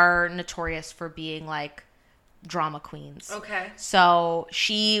they are notorious for being like drama queens. Okay. So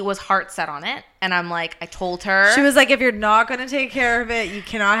she was heart set on it, and I'm like, I told her. She was like, if you're not going to take care of it, you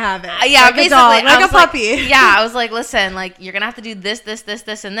cannot have it. Yeah, like basically. A dog, like a puppy. Yeah, I was like, listen, like you're going to have to do this, this, this,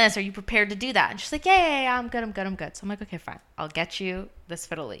 this, and this. Are you prepared to do that? And she's like, yeah, I'm good. So I'm like, okay, fine. I'll get you this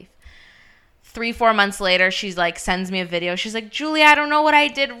fiddle leaf. 3-4 months later, she's like, sends me a video. She's like, Julia, I don't know what I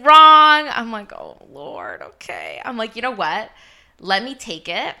did wrong. I'm like, oh Lord, okay. I'm like, you know what? Let me take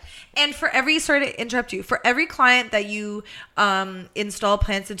it. And for every, sorry to interrupt you, for every client that you install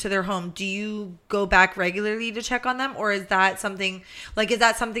plants into their home, do you go back regularly to check on them? Or is that something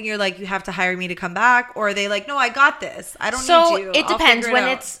you're like, you have to hire me to come back? Or are they like, no, I got this. I don't need you. So it depends.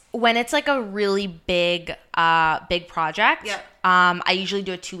 When it's like a really big project. Yeah. I usually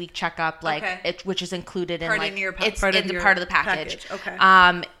do a 2-week checkup, which is included in part of the package.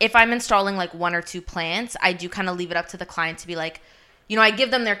 Okay. If I'm installing like 1 or 2 plants, I do kind of leave it up to the client to be like, I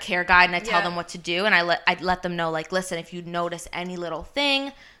give them their care guide and I tell them what to do, and I let them know, like, listen, if you notice any little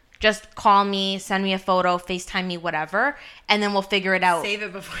thing, just call me, send me a photo, FaceTime me, whatever, and then we'll figure it out. Save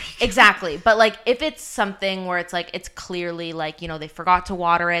it before you Exactly. But like if it's something where it's like it's clearly like, they forgot to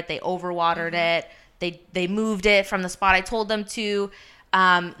water it, they overwatered it, they moved it from the spot I told them to,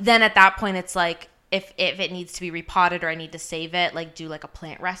 then at that point it's like if it needs to be repotted or I need to save it, like do like a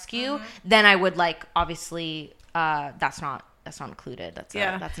plant rescue, then I would like, obviously that's not included. That's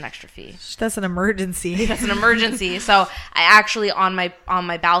an extra fee. That's an emergency. That's an emergency. So I actually on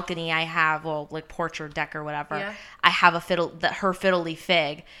my balcony I have, like porch or deck or whatever. Yeah. I have her fiddle leaf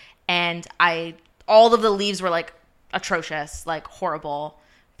fig, and all of the leaves were like atrocious, like horrible,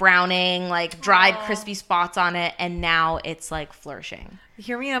 browning, like dried crispy spots on it, and now it's like flourishing. You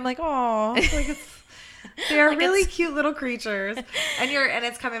hear me? I'm like, oh, like they're like really cute little creatures, and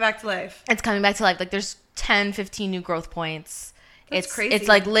it's coming back to life. It's coming back to life. Like there's 10-15 new growth points. It's crazy. It's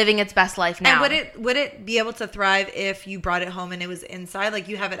like living its best life now. And would it be able to thrive if you brought it home and it was inside? Like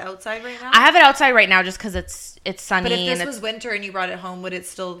you have it outside right now? I have it outside right now just because it's sunny. But if this was winter and you brought it home, would it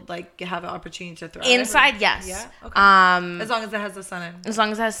still like have an opportunity to thrive? Inside, yes. Yeah. Okay. As long as it has the sun in. As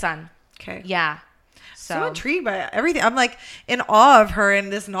long as it has sun. Okay. Yeah. So intrigued by everything. I'm like in awe of her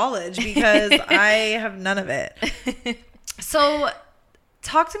and this knowledge because I have none of it. So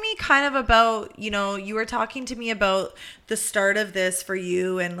talk to me kind of about, you were talking to me about the start of this for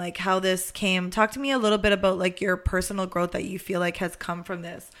you and like how this came. Talk to me a little bit about like your personal growth that you feel like has come from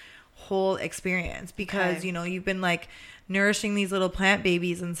this whole experience, because, you've been like nourishing these little plant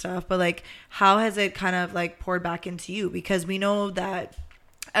babies and stuff, but like how has it kind of like poured back into you? Because we know that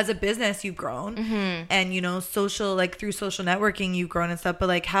as a business you've grown, and social, like through social networking you've grown and stuff, but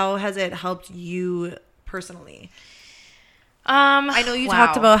like how has it helped you personally? I know you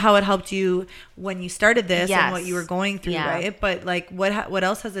talked about how it helped you when you started this and what you were going through, right? But like what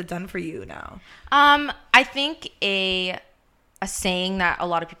else has it done for you now? I think a saying that a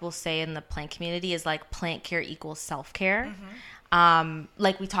lot of people say in the plant community is like plant care equals self-care.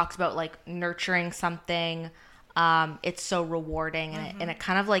 Like we talked about, like nurturing something. It's so rewarding, and it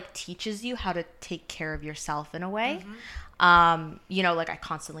kind of like teaches you how to take care of yourself in a way. You know, like I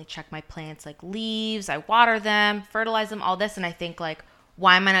constantly check my plants, like leaves, I water them, fertilize them, all this. And I think like,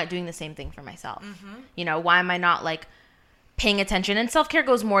 why am I not doing the same thing for myself? You know, why am I not like paying attention? And self-care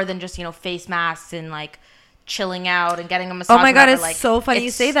goes more than just, you know, face masks and like chilling out and getting a massage. Oh my God, it's like, so funny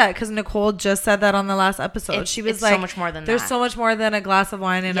you say that, because Nicole just said that on the last episode. She was like, so much more than there's so much more than a glass of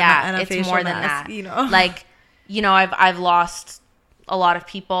wine and a facial more than mask, that. you know? Like, you know, I've lost a lot of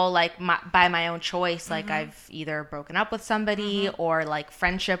people like by my own choice. Like I've either broken up with somebody or like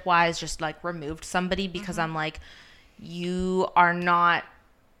friendship wise just like removed somebody because I'm like, you are not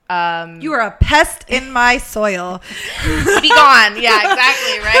you are a pest in my soil. Be gone. Yeah,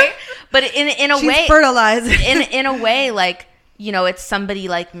 exactly, right? But in a She's way, fertilized. in a way, like, you know, it's somebody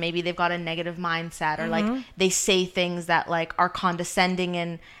like maybe they've got a negative mindset or like they say things that like are condescending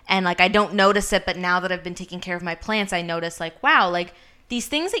and like I don't notice it, but now that I've been taking care of my plants, I notice like, wow, like these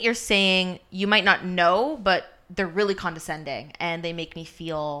things that you're saying you might not know, but they're really condescending and they make me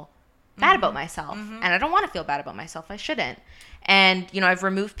feel bad about myself. And I don't want to feel bad about myself. I shouldn't. And, you know, I've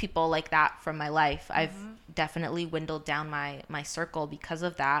removed people like that from my life. I've definitely dwindled down my circle because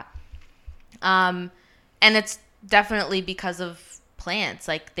of that. And it's definitely because of plants.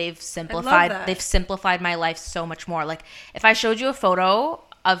 Like they've simplified my life so much more. Like if I showed you a photo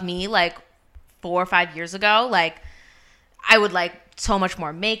of me like 4 or 5 years ago, like I would like so much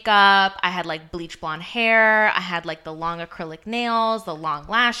more makeup. I had like bleach blonde hair. I had like the long acrylic nails, the long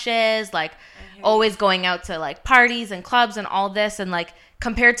lashes, like always going out to like parties and clubs and all this. And like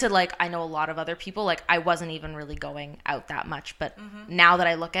compared to like, I know a lot of other people, like I wasn't even really going out that much. But now that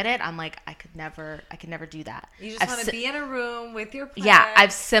I look at it, I'm like, I could never do that. You just want to be in a room with your plants. Yeah,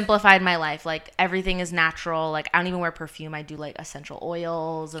 I've simplified my life. Like everything is natural. Like I don't even wear perfume. I do like essential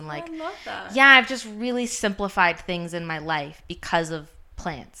oils and like, I love that. Yeah, I've just really simplified things in my life because of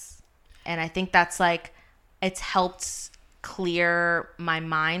plants. And I think that's like, it's helped clear my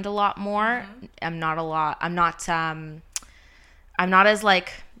mind a lot more. I'm not as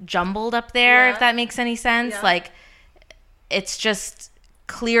like jumbled up there, if that makes any sense. Like it's just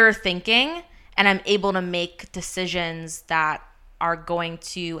clearer thinking, and I'm able to make decisions that are going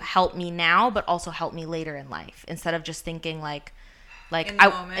to help me now, but also help me later in life, instead of just thinking like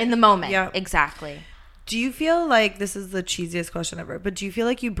in the moment. Yeah, exactly. Do you feel like, this is the cheesiest question ever, but do you feel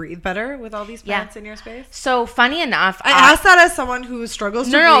like you breathe better with all these plants in your space? So funny enough, I asked that as someone who struggles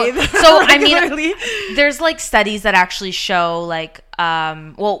to breathe. So I mean, there's like studies that actually show like,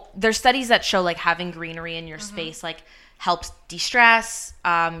 there's studies that show like having greenery in your space like helps de-stress.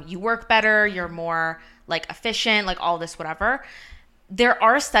 You work better. You're more like efficient, like all this, whatever. There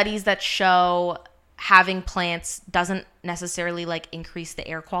are studies that show having plants doesn't necessarily like increase the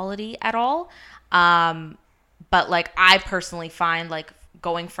air quality at all. But like I personally find like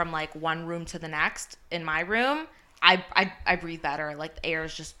going from like one room to the next in my room, I breathe better. Like the air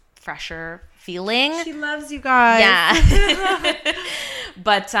is just fresher feeling. She loves you guys. Yeah.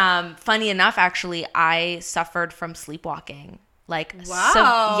 But funny enough, actually, I suffered from sleepwalking. Like,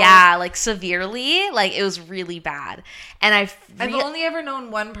 like severely. Like it was really bad. And I've only ever known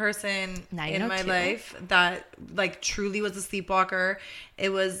one person in my life that like truly was a sleepwalker. It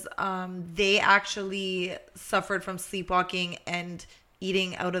was they actually suffered from sleepwalking and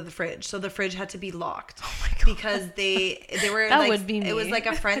eating out of the fridge. So the fridge had to be locked. Oh my God. Because they were that like, would be me. It was like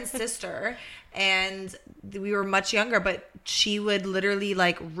a friend's sister, and we were much younger, but she would literally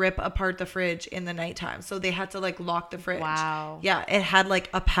like rip apart the fridge in the nighttime. So they had to like lock the fridge. Wow. Yeah, it had like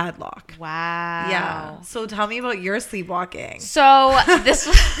a padlock. Wow. Yeah. So tell me about your sleepwalking. So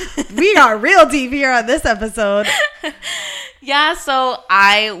we got real deep here on this episode. Yeah, so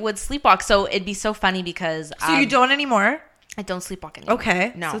I would sleepwalk. So it'd be so funny because So you don't anymore? I don't sleepwalk anymore.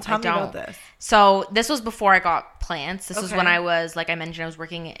 Okay. No, so tell me about this. So this was before I got plants. This was when I was, like I mentioned, I was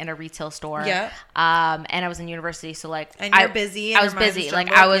working in a retail store. Yeah. And I was in university. So like, and you're busy. I was busy. Like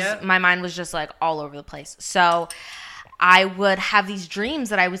my mind was just like all over the place. So I would have these dreams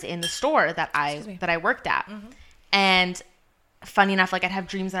that I was in the store that I worked at. And funny enough, like I'd have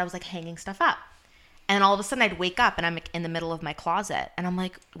dreams that I was like hanging stuff up. And all of a sudden I'd wake up and I'm in the middle of my closet. And I'm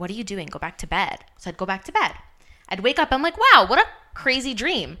like, what are you doing? Go back to bed. So I'd go back to bed. I'd wake up. I'm like, wow, what a crazy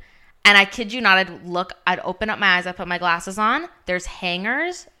dream. And I kid you not, I'd open up my eyes. I put my glasses on. There's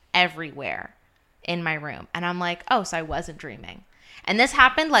hangers everywhere in my room. And I'm like, oh, so I wasn't dreaming. And this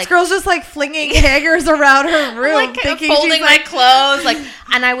happened like... This girl's just like flinging hangers around her room. Like folding my clothes. Like,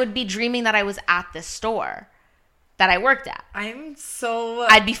 and I would be dreaming that I was at this store. that I worked at.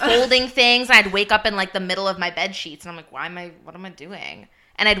 I'd be folding things, and I'd wake up in like the middle of my bed sheets, and I'm like, what am I doing?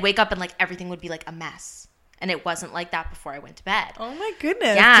 And I'd wake up and like everything would be like a mess. And it wasn't like that before I went to bed. Oh my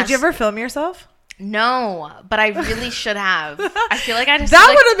goodness. Yeah. Did you ever film yourself? No, but I really should have. I feel like I just... That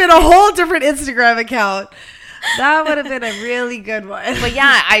would have been a whole different Instagram account. That would have been a really good one. But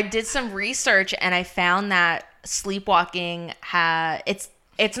yeah, I did some research and I found that sleepwalking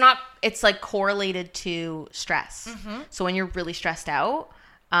it's like correlated to stress. Mm-hmm. So when you're really stressed out,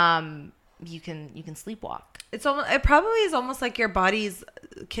 you can sleepwalk. It probably is almost like your body's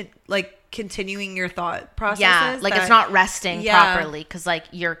continuing your thought processes. Yeah, like it's not resting properly because like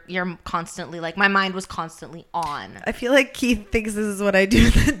you're constantly like my mind was constantly on. I feel like Keith thinks this is what I do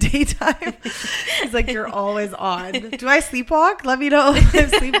in the daytime. He's like, you're always on. Do I sleepwalk? Let me know if I'm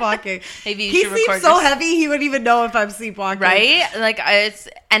sleepwalking. Maybe he sleeps so heavy he wouldn't even know if I'm sleepwalking. Right? Like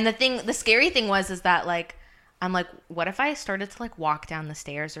the scary thing is that like I'm like, what if I started to like walk down the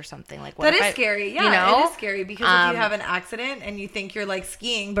stairs or something? Like, what that is scary. Yeah, it is scary because if you have an accident and you think you're like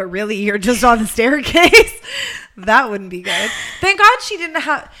skiing, but really you're just on the staircase, that wouldn't be good. Thank God she didn't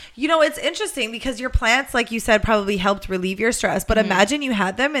have. It's interesting because your plants, like you said, probably helped relieve your stress. But imagine you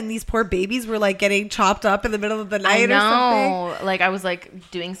had them and these poor babies were like getting chopped up in the middle of the night or something. Like I was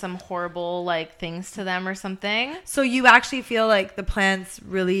like doing some horrible like things to them or something. So you actually feel like the plants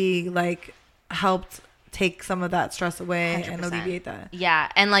really like helped take some of that stress away 100%. And alleviate that. Yeah.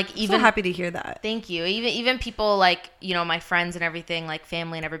 And like even so happy to hear that. Thank you. Even people like, my friends and everything, like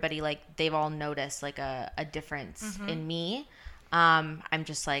family and everybody, like they've all noticed like a difference in me. I'm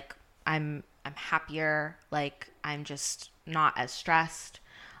just like, I'm happier. Like I'm just not as stressed.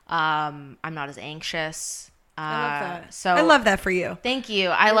 I'm not as anxious. I love that. So I love that for you. Thank you.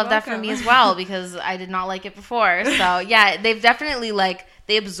 I love that for me as well because I did not like it before. So yeah, they've definitely like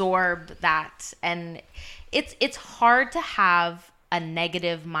they absorb that, and it's hard to have a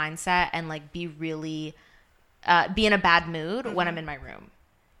negative mindset and like be really be in a bad mood when I'm in my room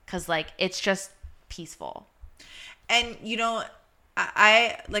because like it's just peaceful. And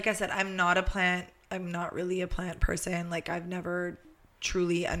I like I said, I'm not really a plant person. Like I've never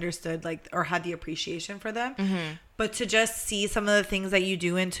truly understood like or had the appreciation for them, but to just see some of the things that you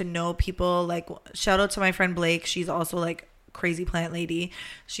do and to know people, like shout out to my friend Blake, she's also like crazy plant lady.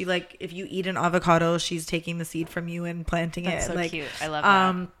 She like if you eat an avocado, she's taking the seed from you and planting That's it. So like cute. I love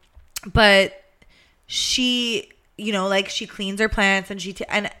that. But she like she cleans her plants and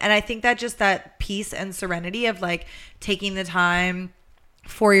and I think that just that peace and serenity of like taking the time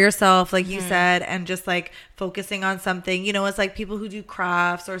for yourself, like you said, and just like focusing on something, it's like people who do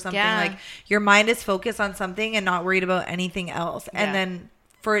crafts or something, like your mind is focused on something and not worried about anything else. And then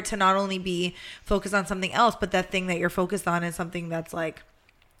for it to not only be focused on something else, but that thing that you're focused on is something that's like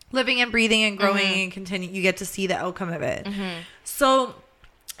living and breathing and growing and continue, you get to see the outcome of it. So,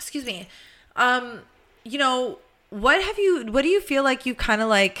 excuse me. What do you feel like you kind of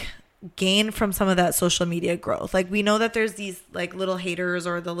like gain from some of that social media growth? Like we know that there's these like little haters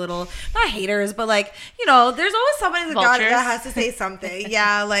or the little not haters but like there's always somebody that has to say something.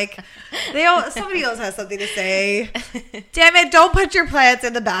 Yeah, like somebody else has something to say. Damn it, don't put your plants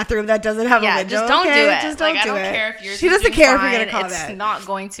in the bathroom that doesn't have a window. Just don't do it. Just don't do it. I don't care if you're she doesn't care if you're gonna comment. It's not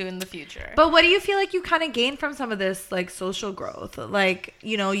going to in the future. But what do you feel like you kind of gain from some of this like social growth? Like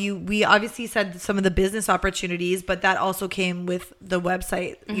we obviously said some of the business opportunities, but that also came with the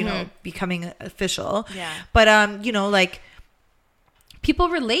website becoming official. But like people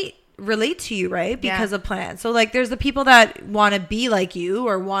relate to you, right? Because of plants. So like there's the people that want to be like you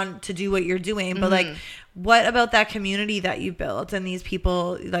or want to do what you're doing, but like what about that community that you built and these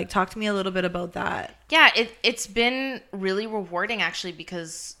people? Like talk to me a little bit about that. It's been really rewarding actually,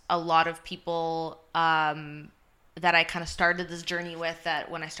 because a lot of people that I kind of started this journey with,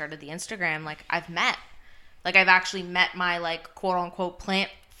 that when I started the Instagram, like I've actually met my like quote unquote plant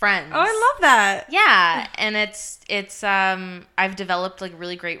friends. Oh, I love that. Yeah. And it's I've developed like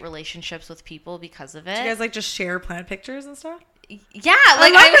really great relationships with people because of it. Do you guys like just share plant pictures and stuff? Yeah,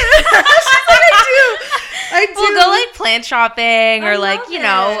 like I do. We'll go like plant shopping or like,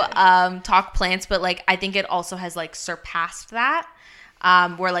 talk plants, but like I think it also has like surpassed that.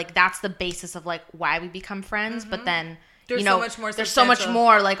 Where like that's the basis of like why we become friends, but then there's so much more. There's so much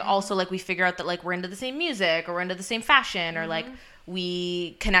more. Like also like we figure out that like we're into the same music or we're into the same fashion or like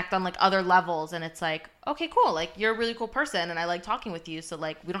we connect on like other levels, and it's like, okay, cool, like you're a really cool person and I like talking with you, so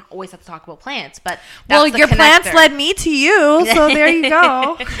like we don't always have to talk about plants, but that's your plants led me to you, so there you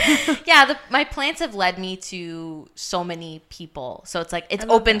go. My plants have led me to so many people, so it's like it's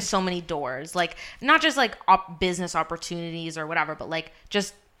opened so many doors, like not just like business opportunities or whatever, but like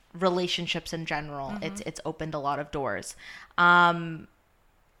just relationships in general. It's opened a lot of doors.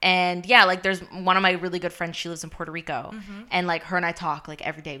 And yeah, like there's one of my really good friends, she lives in Puerto Rico, and like her and I talk like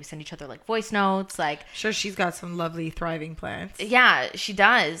every day. We send each other like voice notes. Like, sure, she's got some lovely thriving plants. Yeah, she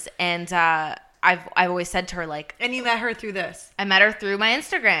does. And I've always said to her, like, and you met her through this? I met her through my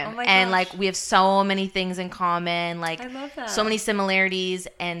Instagram. Oh my and gosh. like we have so many things in common, like I love that. so many similarities.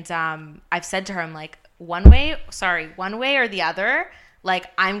 And I've said to her, I'm like, one way or the other,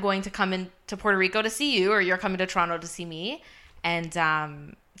 like I'm going to come into Puerto Rico to see you, or you're coming to Toronto to see me. And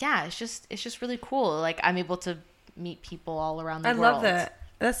yeah, it's just really cool. Like I'm able to meet people all around the world. I love that.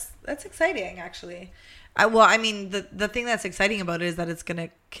 That's exciting, actually. I mean, the thing that's exciting about it is that it's going to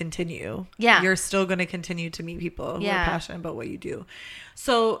continue. Yeah. You're still going to continue to meet people who are passionate about what you do.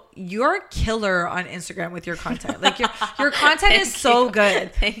 So you're killer on Instagram with your content. Like your content is so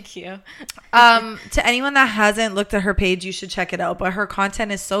good. Thank you. To anyone that hasn't looked at her page, you should check it out. But her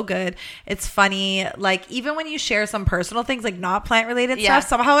content is so good. It's funny. Like even when you share some personal things, like not plant related stuff,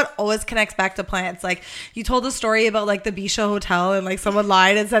 somehow it always connects back to plants. Like you told a story about like the Bisha Hotel, and like someone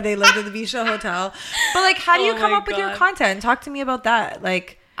lied and said they lived in the Bisha Hotel. But like, how do you come up with your content? Talk to me about that.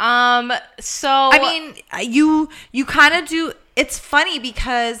 Like, so I mean, you kind of do. It's funny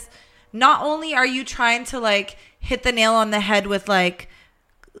because not only are you trying to like hit the nail on the head with like,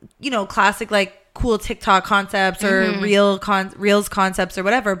 you know, classic like cool TikTok concepts or reels concepts or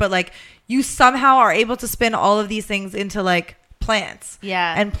whatever, but like you somehow are able to spin all of these things into like plants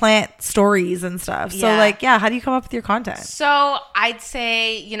and plant stories and stuff. So like, how do you come up with your content? So I'd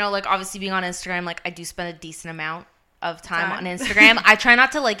say, you know, like obviously being on Instagram, like I do spend a decent amount of time on Instagram. I try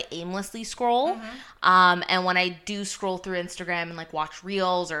not to like aimlessly scroll. And when I do scroll through Instagram and like watch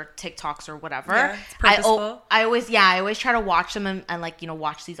reels or TikToks or whatever, I always try to watch them and like, you know,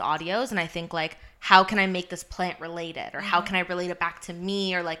 watch these audios. And I think like, how can I make this plant related, or how can I relate it back to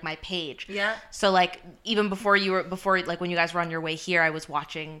me or like my page? Yeah. So like even before like when you guys were on your way here, I was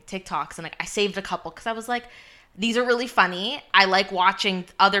watching TikToks and like I saved a couple because I was like, these are really funny. I like watching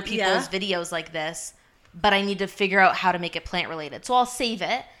other people's videos like this, but I need to figure out how to make it plant related. So I'll save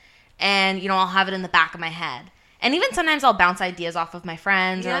it and, you know, I'll have it in the back of my head. And even sometimes I'll bounce ideas off of my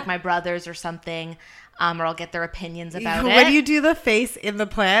friends or like my brothers or something, or I'll get their opinions about it. When you do the face in the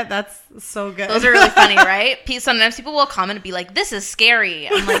plant, that's so good. Those are really funny, right? Sometimes people will comment and be like, this is scary.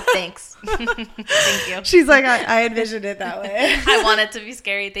 I'm like, thanks. Thank you. She's like, I envisioned it that way. I want it to be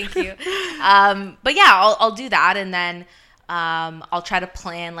scary. Thank you. But yeah, I'll do that. And then I'll try to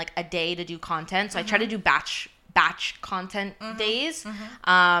plan like a day to do content. So I try to do batch content days.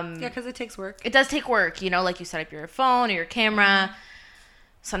 Because it takes work. It does take work, you know, like you set up your phone or your camera.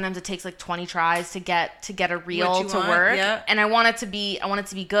 Sometimes it takes like 20 tries to get a reel to work. And I want it to be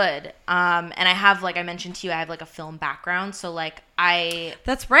good. And I have, like I mentioned to you, I have like a film background. So like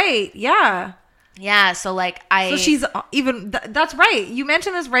that's right. Yeah. Yeah, so like So she's even that's right. You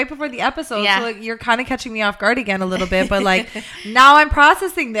mentioned this right before the episode. So like you're kind of catching me off guard again a little bit, but like now I'm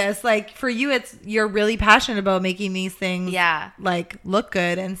processing this. Like for you, you're really passionate about making these things like look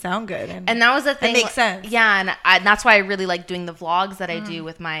good and sound good, and that was the thing. It makes sense. Yeah, and that's why I really like doing the vlogs that I do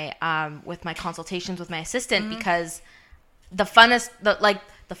with my consultations with my assistant, because the funnest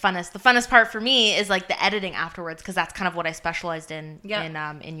part for me is like the editing afterwards, because that's kind of what I specialized in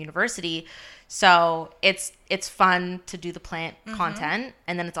university. So it's fun to do the plant content,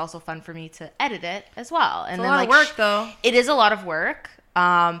 and then it's also fun for me to edit it as well. And it's a lot of work though. It is a lot of work,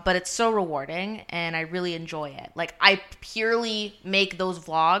 but it's so rewarding, and I really enjoy it. Like I purely make those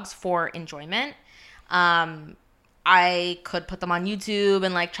vlogs for enjoyment. I could put them on YouTube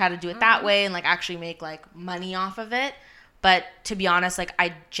and like try to do it that way and like actually make like money off of it. But to be honest, like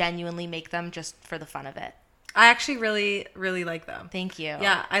I genuinely make them just for the fun of it. I actually really, really like them. Thank you.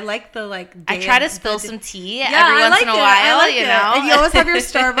 Yeah, I like the like. I try to spill some tea every once in a while, you know. And you always have your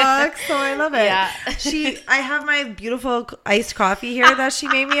Starbucks, so I love it. Yeah. I have my beautiful iced coffee here that she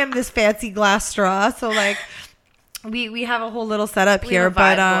made me in this fancy glass straw. So like, we have a whole little setup here,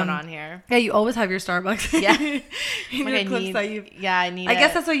 but going on here. Yeah, you always have your Starbucks. Yeah. I need. I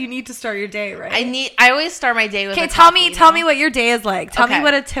guess that's what you need to start your day, right? I always start my day with. Okay, tell me what your day is like. Tell me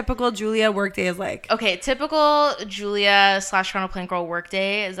what a typical Julia work day is like. Okay, typical Julia / Toronto Plant Girl work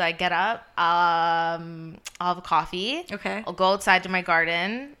day is I get up, I'll have a coffee. Okay. I'll go outside to my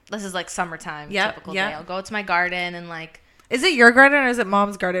garden. This is like summertime. Typical day. I'll go to my garden and like. Is it your garden or is it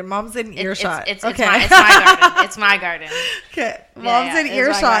Mom's garden? Mom's in earshot. It's my garden. It's my garden. Okay. Mom's in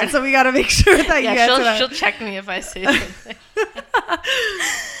earshot, so we got to make sure that you answer that. She'll check me if I say something.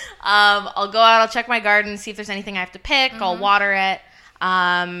 I'll go out. I'll check my garden, see if there's anything I have to pick. I'll water it.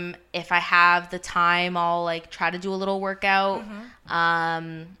 If I have the time, I'll like try to do a little workout,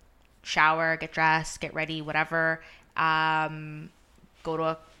 shower, get dressed, get ready, whatever. Go to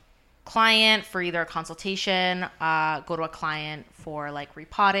a client for either a consultation, go to a client for like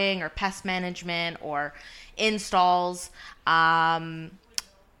repotting or pest management or installs. I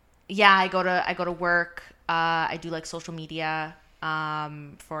go to work. I do like social media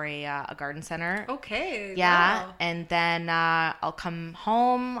for a garden center. Okay. Yeah. Wow. And then I'll come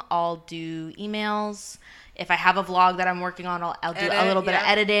home. I'll do emails. If I have a vlog that I'm working on, I'll do a little bit of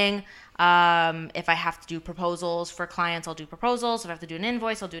editing. If I have to do proposals for clients, I'll do proposals. If I have to do an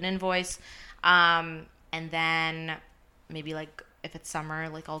invoice, I'll do an invoice. And then maybe like if it's summer,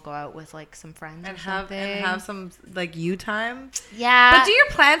 like I'll go out with like some friends and have some like you time. Yeah. But do your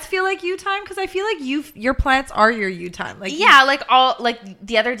plants feel like you time? Because I feel like your plants are your you time. Like like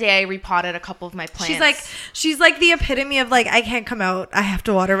the other day I repotted a couple of my plants. She's like the epitome of like, I can't come out. I have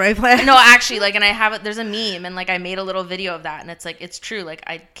to water my plants. No, actually, like, and I have it. There's a meme, and like I made a little video of that, and it's like it's true. Like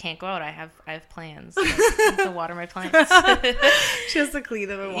I can't go out. I have plans like, to water my plants. She has to clean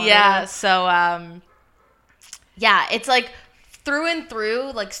them and water. Yeah. them. So it's like through and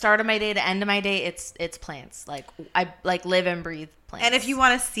through, like start of my day to end of my day, it's plants. Like I like live and breathe plants. And if you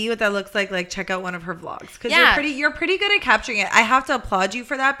want to see what that looks like check out one of her vlogs because you're pretty good at capturing it. I have to applaud you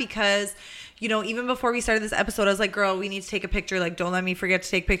for that because, you know, even before we started this episode, I was like, girl, we need to take a picture. Like, don't let me forget to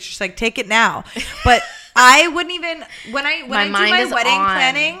take pictures. Like, take it now. But I wouldn't even when I do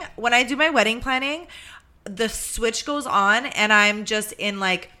my wedding planning, the switch goes on and I'm just in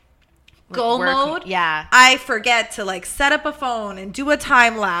like go mode. Yeah. I forget to like set up a phone and do a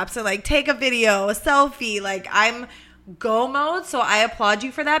time lapse and like take a video, a selfie. Like I'm go mode. So I applaud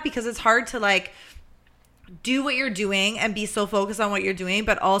you for that because it's hard to like do what you're doing and be so focused on what you're doing,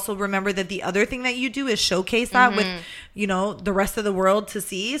 but also remember that the other thing that you do is showcase that with, you know, the rest of the world to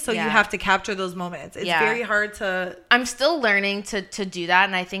see. So you have to capture those moments. It's very hard to. I'm still learning to do that.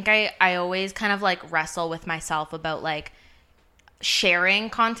 And I think I always kind of like wrestle with myself about like sharing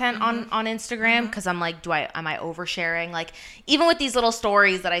content on Instagram because I'm like, am I oversharing? Like even with these little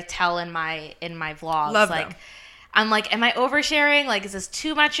stories that I tell in my vlogs, Love like them. I'm like, am I oversharing? Like, is this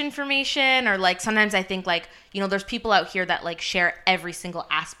too much information? Or like sometimes I think like, you know, there's people out here that like share every single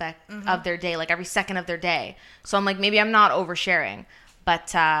aspect of their day, like every second of their day. So I'm like, maybe I'm not oversharing,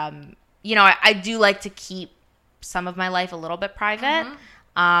 but you know, I do like to keep some of my life a little bit private.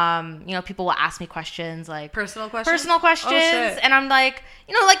 You know, people will ask me questions like personal questions, oh, and I'm like,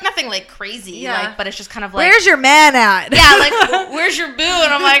 you know, like nothing like crazy, like, but it's just kind of like, where's your man at? Yeah, like where's your boo?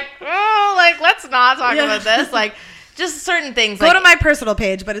 And I'm like, oh, like let's not talk about this, like just certain things. Go to my personal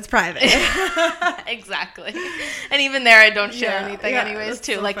page, but it's private. Exactly. And even there, I don't share anything, anyways.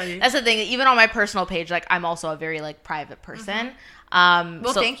 Too, so like funny. That's the thing. Even on my personal page, like I'm also a very like private person.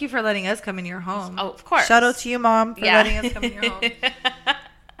 Well, thank you for letting us come in your home. Oh, of course. Shout out to you, Mom, for letting us come in your home.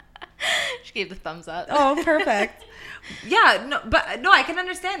 She gave the thumbs up. Oh, perfect. I can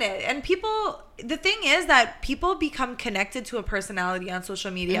understand it. And people, the thing is that people become connected to a personality on social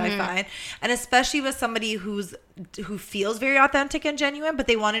media, I find. And especially with somebody who feels very authentic and genuine, but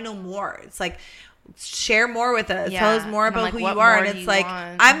they want to know more. It's like, share more with us. Tell us more about who you are. And it's like,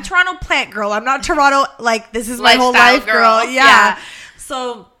 I'm Toronto plant girl. I'm not Toronto, like, this is my whole life girl. Yeah.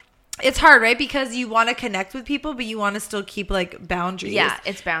 So it's hard, right? Because you want to connect with people, but you want to still keep like boundaries. Yeah,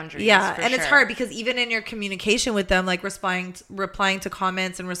 it's boundaries. Yeah, and it's hard because even in your communication with them, like replying to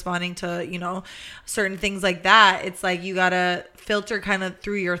comments and responding to, you know, certain things like that, it's like you gotta filter kind of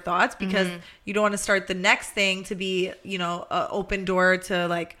through your thoughts because you don't want to start the next thing to be, you know, an open door to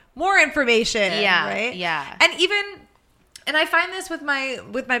like more information. Yeah, right. Yeah, and I find this with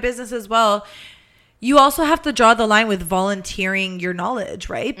my business as well. You also have to draw the line with volunteering your knowledge,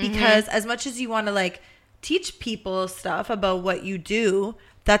 right? Because as much as you want to like teach people stuff about what you do,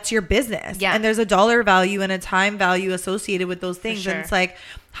 that's your business. Yeah. And there's a dollar value and a time value associated with those things. Sure. And it's like,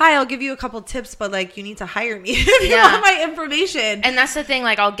 hi, I'll give you a couple tips, but like you need to hire me if you want my information. And that's the thing,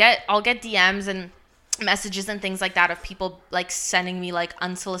 like I'll get DMs and messages and things like that of people like sending me like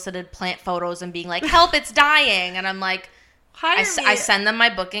unsolicited plant photos and being like, help, it's dying. And I'm like, I send them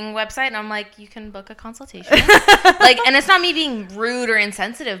my booking website and I'm like, you can book a consultation. Like, and it's not me being rude or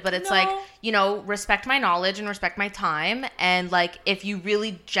insensitive, but it's like, you know, respect my knowledge and respect my time. And like, if you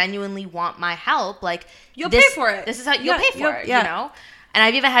really genuinely want my help, like you'll pay for it. This is how you'll pay for it, you know? And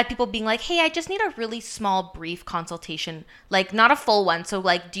I've even had people being like, hey, I just need a really small, brief consultation, like not a full one. So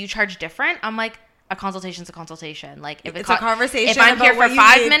like, do you charge different? I'm like, a consultation's a consultation. Like if it's a conversation, if I'm here for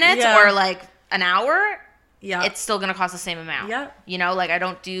 5 minutes or like an hour, it's still going to cost the same amount. Yeah. You know, like I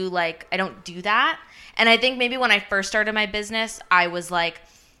don't do that. And I think maybe when I first started my business, I was like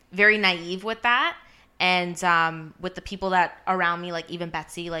very naive with that. And with the people that around me, like even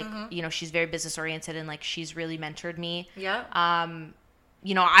Betsy, like, you know, she's very business oriented and like she's really mentored me. Yeah.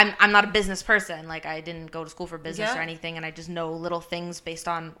 You know, I'm not a business person. Like I didn't go to school for business or anything. And I just know little things based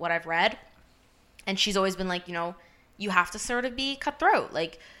on what I've read. And she's always been like, you know, you have to sort of be cutthroat.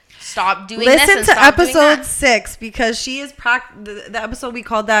 Like stop doing this and stop doing that. Listen to episode 6 because she is the episode we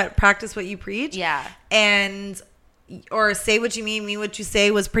called that practice what you preach. Yeah. And or say what you mean what you say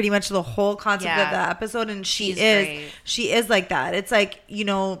was pretty much the whole concept of that episode. And she is like that. It's like, you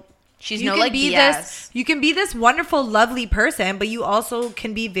know, she's no like BS. You can be this wonderful, lovely person, but you also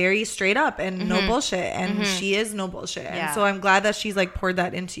can be very straight up and no bullshit. And she is no bullshit. Yeah. And so I'm glad that she's like poured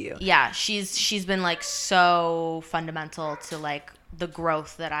that into you. Yeah, she's been like so fundamental to like the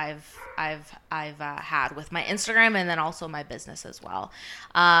growth that I've had with my Instagram and then also my business as well.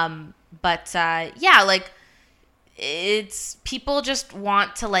 But yeah, like it's people just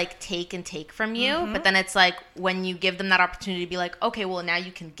want to like take from you, but then it's like when you give them that opportunity to be like, okay, well now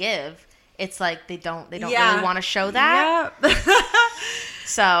you can give, it's like they don't really want to show that. Yeah.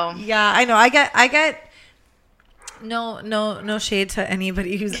 So yeah, I know. I get no shade to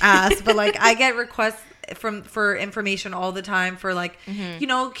anybody who's asked, but like I get requests for information all the time for like, you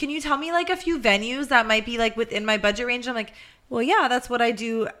know, can you tell me like a few venues that might be like within my budget range? I'm like, well, yeah, that's what I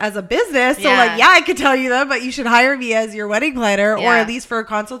do as a business. So like, yeah, I could tell you that, but you should hire me as your wedding planner or at least for a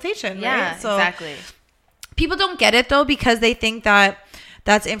consultation. Yeah, right? So exactly. People don't get it though, because they think that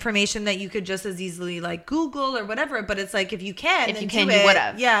that's information that you could just as easily like Google or whatever. But it's like, if you can, you would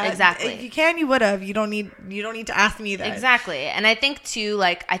have. Yeah, exactly. If you can, you would have. You don't need to ask me that. Exactly. And I think too,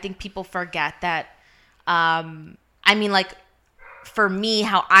 like, I think people forget that, I mean, like for me,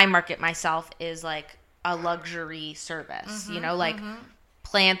 how I market myself is like a luxury service, you know, like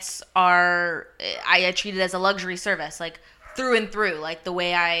plants are, I treat it as a luxury service, like through and through, like the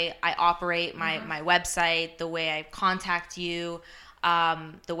way I operate my website, the way I contact you,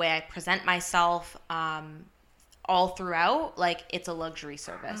 the way I present myself, all throughout, like it's a luxury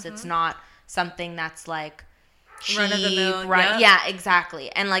service. It's not something that's like cheap, run of the mill. Yeah, exactly.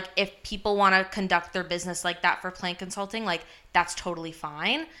 And like if people want to conduct their business like that for plant consulting, like that's totally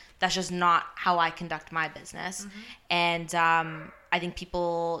fine. That's just not how I conduct my business. And I think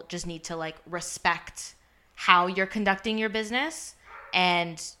people just need to like respect how you're conducting your business.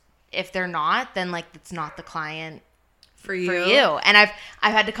 And if they're not, then like it's not the client for you. And I've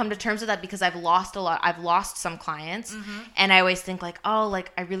had to come to terms with that because I've lost some clients. And I always think like, oh,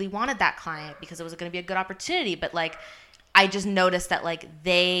 like I really wanted that client because it was going to be a good opportunity. But like, I just noticed that like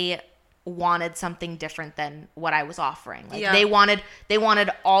they wanted something different than what I was offering. Like they wanted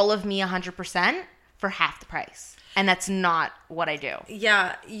all of me 100% for half the price. And that's not what I do.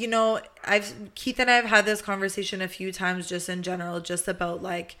 Yeah. You know, Keith and I have had this conversation a few times just in general, just about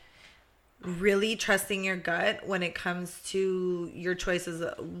like really trusting your gut when it comes to your choices.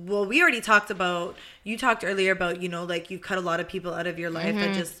 Well, we already talked about, you talked earlier about, you know, like you've cut a lot of people out of your life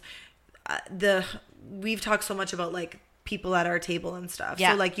that just we've talked so much about like people at our table and stuff.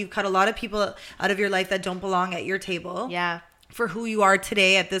 So like you've cut a lot of people out of your life that don't belong at your table. Yeah. For who you are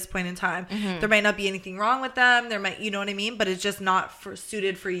today at this point in time. There might not be anything wrong with them. There might, you know what I mean? But it's just not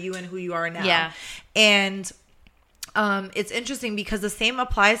suited for you and who you are now. Yeah. And it's interesting because the same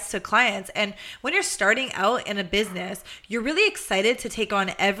applies to clients. And when you're starting out in a business, you're really excited to take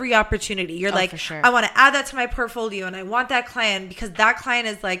on every opportunity. You're like, for sure. I want to add that to my portfolio and I want that client because that client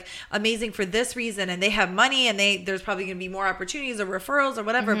is like amazing for this reason and they have money and there's probably going to be more opportunities or referrals or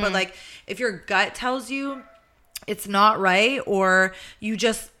whatever. But like if your gut tells you it's not right, or you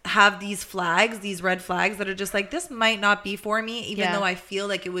just have these red flags that are just like, this might not be for me, even though I feel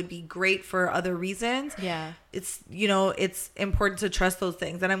like it would be great for other reasons. Yeah. It's, you know, it's important to trust those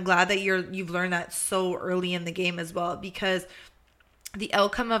things. And I'm glad that you've learned that so early in the game as well, because the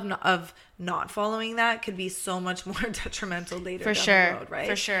outcome of not following that could be so much more detrimental later down the road, right?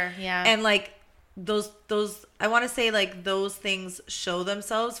 For sure. Yeah. And like those, I want to say like those things show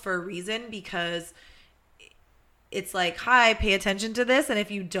themselves for a reason, because it's like, hi, pay attention to this. And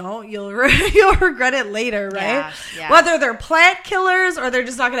if you don't, you'll regret it later, right? Yeah. Whether they're plant killers or they're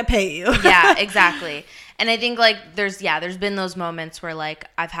just not going to pay you. Yeah, exactly. And I think like there's been those moments where like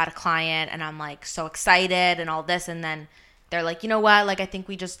I've had a client and I'm like so excited and all this. And then they're like, you know what? Like, I think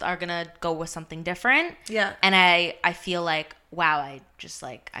we just are going to go with something different. Yeah. And I feel like, wow, I just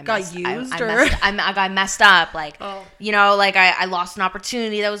like, I got messed up. Like, you know, like I lost an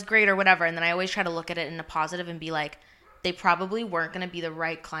opportunity that was great or whatever. And then I always try to look at it in a positive and be like, they probably weren't going to be the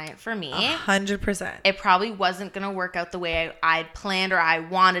right client for me. 100%. It probably wasn't going to work out the way I'd planned or I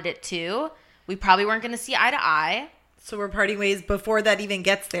wanted it to. We probably weren't going to see eye to eye. So we're parting ways before that even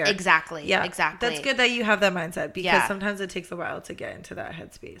gets there. Exactly. Yeah. Exactly. That's good that you have that mindset because sometimes it takes a while to get into that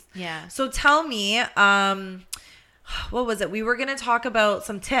headspace. Yeah. So tell me, what was it? We were going to talk about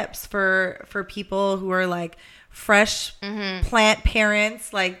some tips for people who are like fresh plant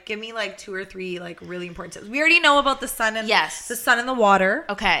parents. Like give me like 2 or 3 like really important tips. We already know about the sun and the sun and the water.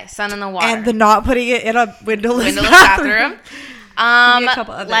 Okay. Sun and the water. And the not putting it in a windowless bathroom.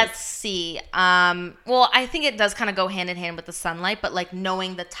 Let's see. Well, I think it does kind of go hand in hand with the sunlight, but like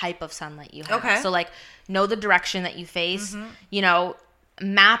knowing the type of sunlight you have. Okay. So like know the direction that you face, you know,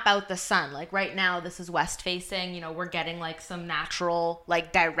 map out the sun. Like right now, this is west facing, you know, we're getting like some natural,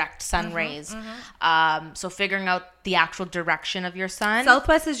 like direct sun rays. So figuring out the actual direction of your sun.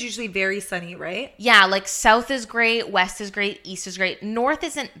 Southwest is usually very sunny, right? Yeah. Like south is great. West is great. East is great. North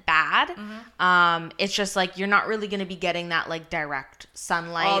isn't bad. It's just like, you're not really going to be getting that like direct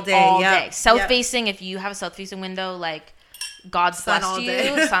sunlight all day. South facing, if you have a south facing window, like God's blessed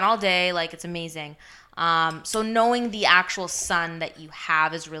you. Sun all day. Like it's amazing. So knowing the actual sun that you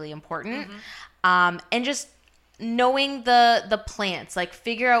have is really important. And just knowing the plants, like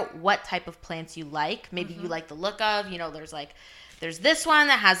figure out what type of plants you like. Maybe you like the look of, you know, there's this one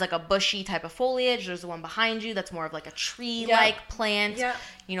that has like a bushy type of foliage. There's the one behind you that's more of like a tree-like plant.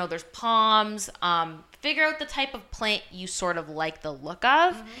 You know, there's palms. Figure out the type of plant you sort of like the look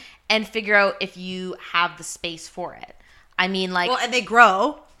of and figure out if you have the space for it. I mean, like... Well, and they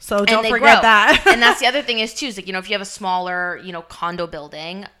grow. So don't forget that. And that's the other thing is too, is like, you know, if you have a smaller, you know, condo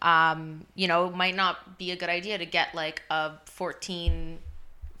building, you know, it might not be a good idea to get like a 14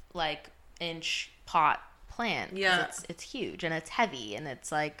 like inch pot plant. Yeah. It's huge and it's heavy and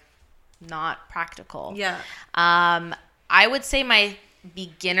it's like not practical. Yeah. I would say my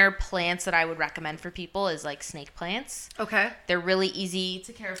beginner plants that I would recommend for people is like snake plants. Okay. They're really easy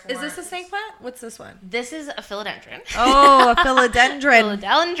to care for. Is this a snake plant? What's this one? This is a philodendron. Oh, a philodendron.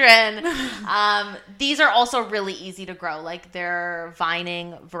 Philodendron. These are also really easy to grow. Like they're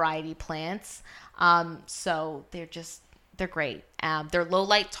vining variety plants. So they're great. They're low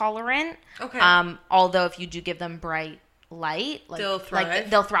light tolerant. Okay. Although if you do give them bright light, like they'll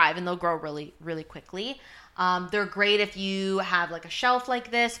thrive and they'll grow really, really quickly. They're great if you have like a shelf like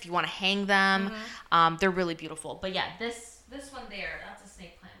this, if you want to hang them. They're really beautiful. But yeah, this one there, that's a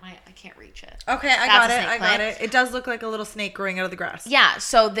snake plant. I can't reach it. Okay, I got it. It does look like a little snake growing out of the grass. Yeah,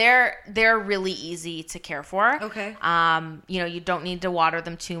 so they're really easy to care for. Okay. You know, you don't need to water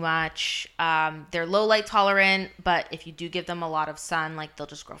them too much. They're low light tolerant, but if you do give them a lot of sun, like they'll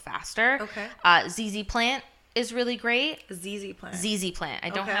just grow faster. Okay. ZZ plant is really great. ZZ plant. ZZ plant. I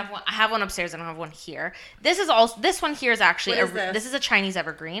don't have one. I have one upstairs. I don't have one here. This one here is actually this is a Chinese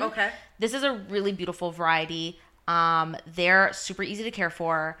evergreen. Okay. This is a really beautiful variety. They're super easy to care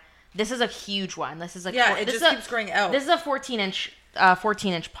for. This is a huge one. This is like it just keeps growing out. This is a 14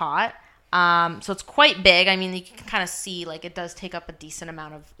 inch pot. So it's quite big. I mean, you can kind of see like it does take up a decent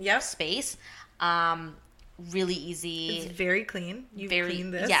amount of space. Really easy. It's very clean. You've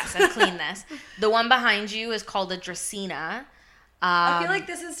cleaned this. Yes, I've cleaned this. The one behind you is called a Dracaena. I feel like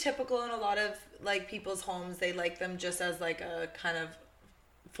this is typical in a lot of like people's homes. They like them just as like a kind of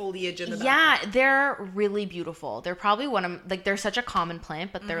foliage in the background. Yeah, they're really beautiful. They're probably one of like they're such a common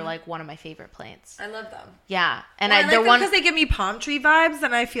plant, but they're like one of my favorite plants. I love them. Yeah, and I like them because they give me palm tree vibes,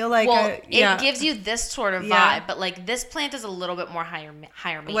 and I feel like it gives you this sort of vibe. But like this plant is a little bit more higher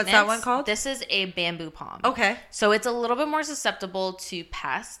maintenance. What's that one called? This is a bamboo palm. Okay, so it's a little bit more susceptible to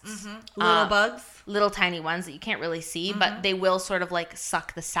pests, little bugs, little tiny ones that you can't really see, but they will sort of like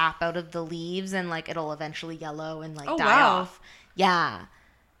suck the sap out of the leaves, and like it'll eventually yellow and like die off. Yeah.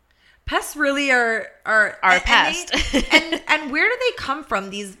 Pests really are pests. And where do they come from?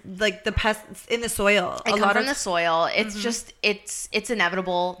 These like the pests in the soil. They come from the soil. It's just it's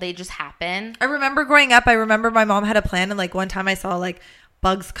inevitable. They just happen. I remember growing up. I remember my mom had a plant, and like one time I saw like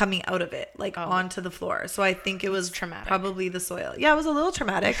bugs coming out of it, like onto the floor. So I think it was traumatic. Probably the soil. Yeah, it was a little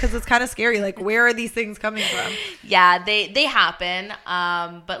traumatic because it's kind of scary. Like where are these things coming from? Yeah, they happen.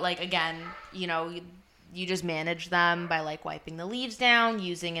 But like again, you know. You just manage them by like wiping the leaves down,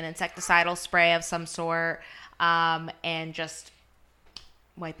 using an insecticidal spray of some sort, and just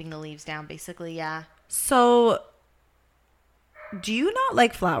wiping the leaves down basically. Yeah. So do you not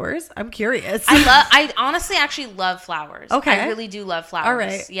like flowers? I'm curious. I honestly actually love flowers. Okay. I really do love flowers. All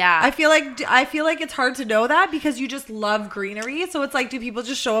right. Yeah. I feel like it's hard to know that because you just love greenery. So it's like, do people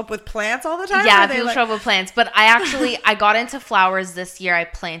just show up with plants all the time? Yeah, people show up with plants. But I got into flowers this year. I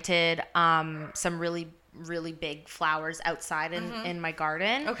planted some really big flowers outside in my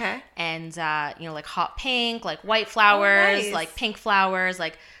garden. Okay. And, you know, like hot pink, like white flowers, nice. like pink flowers,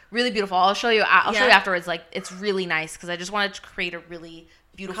 like really beautiful. I'll show you. I'll show you afterwards. Like, it's really nice because I just wanted to create a really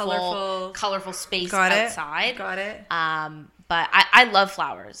beautiful, colorful space outside. Got it. But I love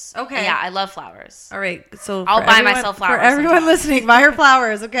flowers. Okay. Yeah, I love flowers. All right. So I'll buy myself flowers. For everyone listening, buy her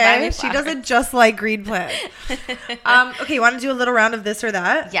flowers, okay? She doesn't just like green plants. Okay, you want to do a little round of this or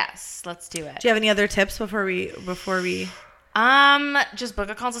that? Yes, let's do it. Do you have any other tips before we just book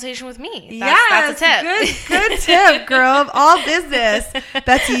a consultation with me. That's a tip. Good tip, girl. All business.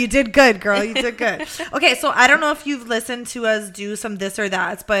 Betsy, you did good, girl. You did good. Okay, so I don't know if you've listened to us do some this or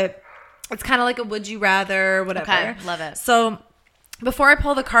that, but it's kind of like a would you rather, whatever. Okay, love it. So before I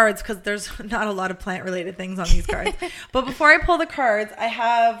pull the cards, because there's not a lot of plant related things on these cards, but before I pull the cards, I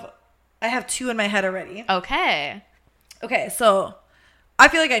have two in my head already. Okay, so I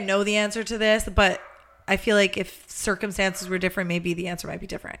feel like I know the answer to this, but I feel like if circumstances were different, maybe the answer might be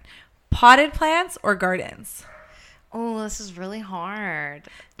different. Potted plants or gardens? Oh, this is really hard.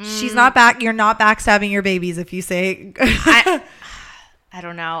 She's not back. You're not backstabbing your babies if you say. I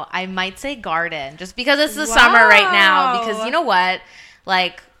don't know. I might say garden just because it's the summer right now. Because you know what?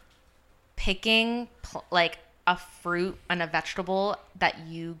 Like picking like a fruit and a vegetable that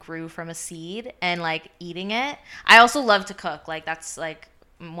you grew from a seed and like eating it. I also love to cook. Like that's like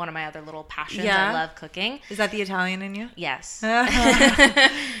one of my other little passions. Yeah. I love cooking. Is that the Italian in you? Yes.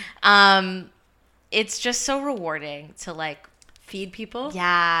 It's just so rewarding to like feed people.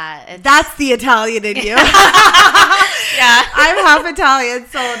 Yeah. That's the Italian in you. Yeah. I'm half Italian,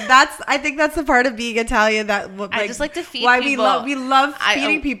 so I think that's the part of being Italian that like, I just like to feed people. We love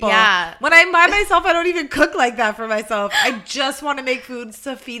feeding people. Yeah. When I'm by myself, I don't even cook like that for myself. I just want to make food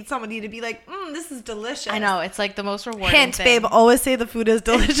to feed somebody to be like, this is delicious. I know. It's like the most rewarding Hint, thing. babe, always say the food is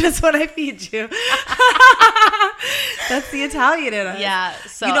delicious when I feed you. That's the Italian in us. Yeah.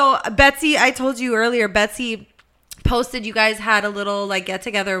 So you know, Betsy, I told you earlier, Betsy posted you guys had a little like get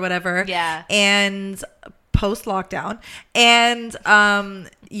together or whatever. Yeah. And post lockdown, and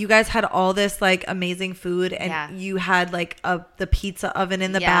you guys had all this like amazing food, and you had like the pizza oven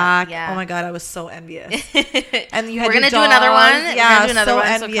in the back. Oh my god, I was so envious. And you had We're gonna do another one. Yeah, so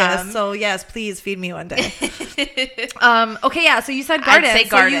envious. So yes, please feed me one day. Okay, yeah. So you said garden. I'd say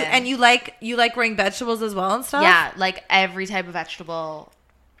garden. And you like growing vegetables as well and stuff. Yeah, like every type of vegetable.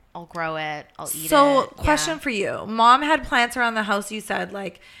 I'll grow it. I'll eat it. So, question for you. Mom had plants around the house, you said.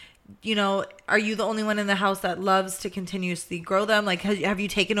 Like, you know, are you the only one in the house that loves to continuously grow them? Like, have you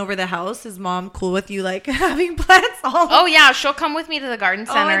taken over the house? Is Mom cool with you, like, having plants all? Oh, yeah. She'll come with me to the garden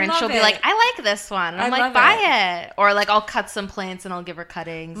center, and she'll be like, I like this one. And I'm like, buy it. Or, like, I'll cut some plants, and I'll give her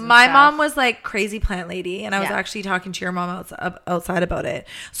cuttings. My mom was, like, crazy plant lady, and I was actually talking to your mom outside about it.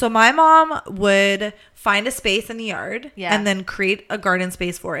 So, my mom would find a space in the yard and then create a garden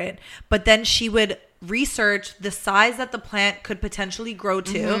space for it. But then she would research the size that the plant could potentially grow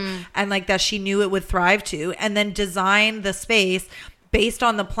to and like that she knew it would thrive to, and then design the space based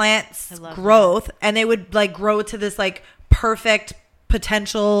on the plant's growth. And it would like grow to this like perfect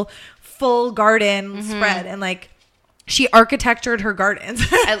potential full garden spread. And like she architectured her gardens.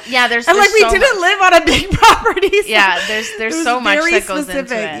 There's and like we didn't live on a big property. So there's so much that goes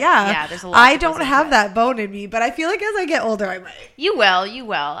into it. Yeah, there's a lot. I don't have that bone in me, but I feel like as I get older, I might. You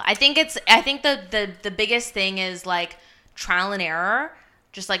will. I think the biggest thing is like trial and error,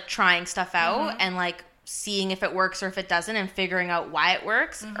 just like trying stuff out and like seeing if it works or if it doesn't, and figuring out why it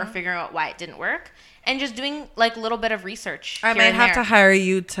works or figuring out why it didn't work. And just doing like a little bit of research. I might have to hire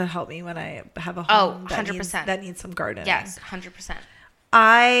you to help me when I have a home 100%. that needs some gardening. Yes, 100%.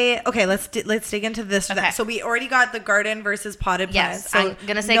 Okay, let's dig into this or that. So we already got the garden versus potted plants. Yes, so I'm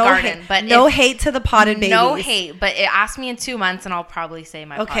gonna say garden, but no hate to the potted babies. No hate, but it asked me in 2 months, and I'll probably say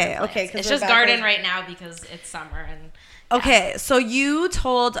my potted plants. Okay, it's just garden right now because it's summer and. Okay, so you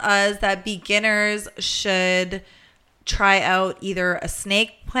told us that beginners should try out either a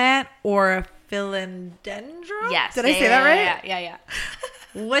snake plant or a philodendron? Yes. Did I say that right? Yeah.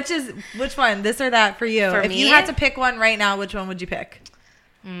 Which one? This or that for you? For if me? you had to pick one right now, which one would you pick?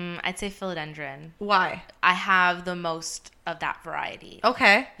 I'd say philodendron. Why? I have the most of that variety.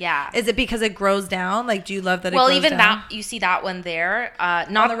 Okay. Yeah. Is it because it grows down? Like, do you love that it grows down? Well, even that, you see that one there.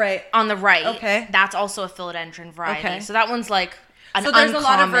 Not on the right. On the right. Okay. That's also a philodendron variety. Okay. So that one's like So there's a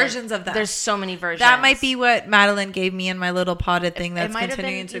lot of versions of that. There's so many versions. That might be what Madeline gave me in my little potted thing that's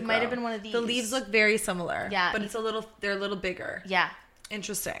continuing to grow. It might have been one of these. The leaves look very similar. Yeah. But they're a little bigger. Yeah.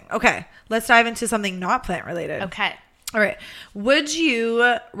 Interesting. Okay. Let's dive into something not plant related. Okay. All right. Would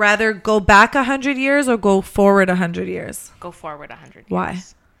you rather go back 100 years or go forward 100 years? Go forward 100 years. Why?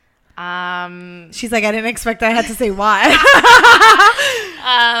 She's like, I didn't expect I had to say why.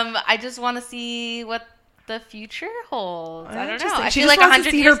 I just want to see the future holds. I don't know. I feel like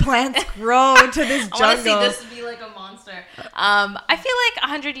 100 years. Her plants grow to this jungle. I want to see this be like a monster. I feel like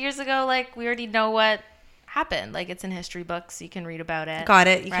 100 years ago, like we already know what happened. Like it's in history books. You can read about it. Got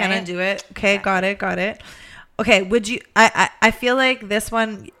it. You can't undo it. Okay. Exactly. Got it. Okay. Would you? I feel like this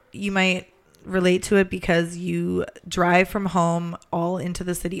one you might relate to it because you drive from home all into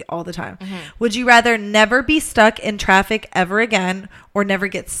the city all the time. Mm-hmm. Would you rather never be stuck in traffic ever again or never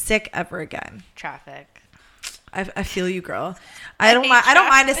get sick ever again? Traffic. I feel you, girl. I don't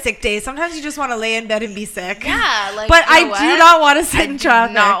mind a sick day. Sometimes you just want to lay in bed and be sick. Yeah, like, but I do not want to sit in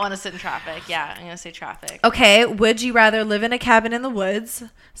traffic. I do not want to sit in traffic. Yeah, I'm gonna say traffic. Okay. Would you rather live in a cabin in the woods,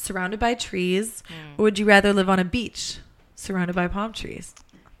 surrounded by trees, or would you rather live on a beach, surrounded by palm trees?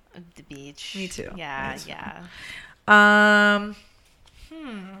 The beach. Me too. Yeah, yeah. I'm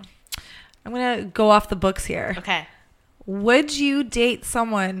gonna go off the books here. Okay. Would you date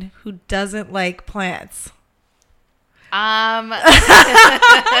someone who doesn't like plants? Or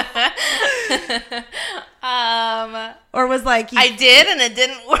was like I did and it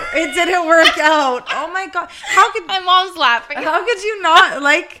didn't work. It didn't work out. Oh my god! How could my mom's laughing? How could you not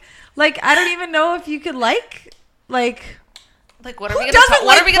like? I don't even know if you could like. What are we gonna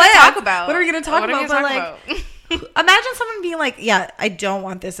talk about? What are we gonna talk about? But imagine someone being like, "Yeah, I don't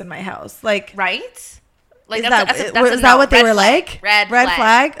want this in my house." Like, right? Like, is that what they were like? Red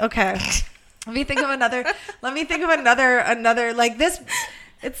flag. Okay. Let me think of another like this.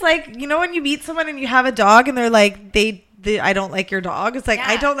 It's like, you know, when you meet someone and you have a dog and they're like, I don't like your dog. It's like,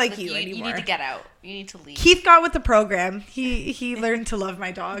 I don't like you anymore. You need to get out. You need to leave. Keith got with the program. He learned to love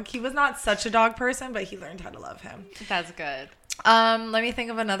my dog. He was not such a dog person, but he learned how to love him. That's good. Let me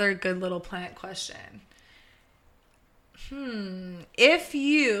think of another good little plant question. If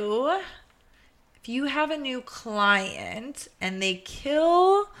you have a new client and they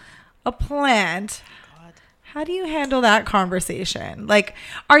kill a plant, how do you handle that conversation? Like,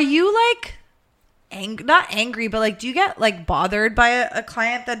 are you like not angry, but like, do you get like bothered by a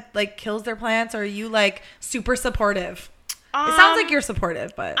client that like kills their plants, or are you like super supportive? It sounds like you're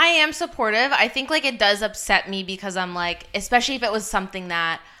supportive, but I am supportive. I think like it does upset me because I'm like, especially if it was something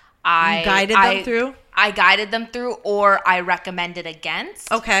that I guided them through or I recommended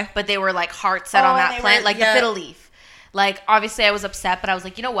against. Okay. But they were like heart set on that plant, the fiddle leaf. Like, obviously I was upset, but I was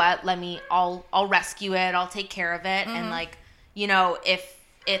like, you know what? I'll rescue it. I'll take care of it. Mm-hmm. And like, you know, if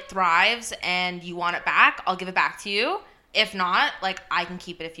it thrives and you want it back, I'll give it back to you. If not, like, I can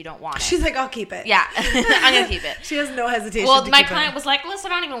keep it if you don't want it. She's like, I'll keep it. Yeah, I'm going to keep it. She has no hesitation. Well, my client was like,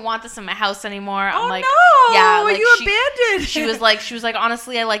 listen, I don't even want this in my house anymore. I'm like, no. Yeah, like, you abandoned. She was like,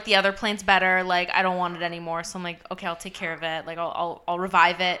 honestly, I like the other plants better. Like, I don't want it anymore. So I'm like, okay, I'll take care of it. Like, I'll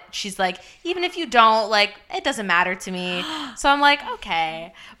revive it. She's like, even if you don't, like, it doesn't matter to me. So I'm like,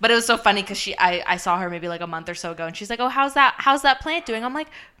 okay. But it was so funny because I saw her maybe like a month or so ago, and she's like, oh, how's that plant doing? I'm like,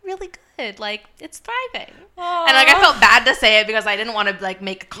 really good. Like, it's thriving. Aww. And like, I felt bad to say it because I didn't want to like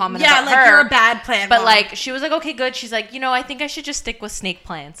make a comment about her. Yeah, like, you're a bad plant But mom. like, she was like, okay, good. She's like, you know, I think I should just stick with snake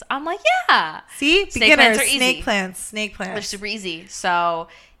plants. I'm like, yeah. See? Snake plants are easy. Snake plants. They're super easy. So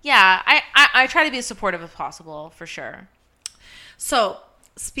yeah, I try to be as supportive as possible for sure. So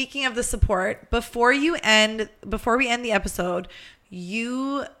speaking of the support, before we end the episode,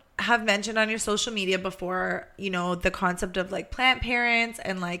 you have mentioned on your social media before, you know, the concept of like plant parents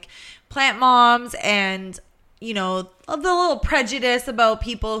and like plant moms, and you know, the little prejudice about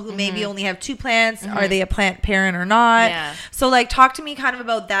people who maybe only have 2 plants. Are they a plant parent or not? Yeah. So like, talk to me kind of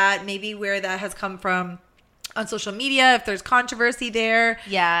about that, maybe where that has come from on social media, if there's controversy there.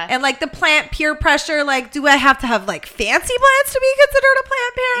 Yeah. And like the plant peer pressure, like, do I have to have like fancy plants to be considered a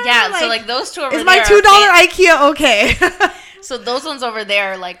plant parent? Yeah, like, so like those two over is there. Is my $2 IKEA okay? So those ones over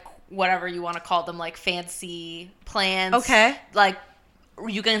there, like, whatever you want to call them, like fancy plants. Okay. Like,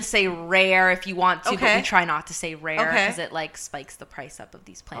 you can say rare if you want to, but we try not to say rare because it like spikes the price up of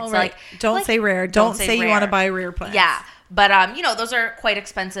these plants. So, like, don't say rare. Don't say you want to buy rare plants. Yeah. But you know, those are quite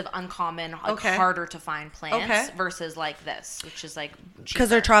expensive, uncommon, like harder to find plants versus like this, which is like because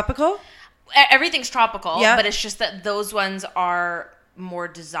they're tropical. Everything's tropical, but it's just that those ones are more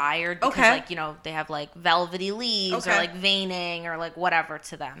desired because like, you know, they have like velvety leaves or like veining or like whatever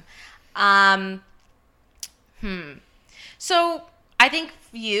to them. So I think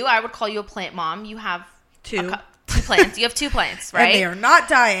I would call you a plant mom. You have 2 plants. You have 2 plants, right? And they are not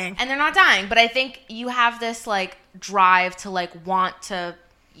dying. But I think you have this like drive to like want to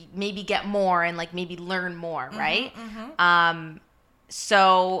maybe get more and like maybe learn more, right?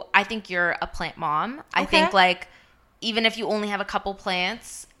 So I think you're a plant mom. I think like, even if you only have a couple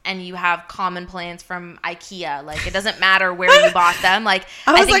plants and you have common plants from IKEA. Like, it doesn't matter where you bought them. Like,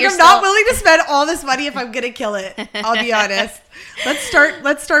 I was like, I'm not willing to spend all this money if I'm gonna kill it. I'll be honest. Let's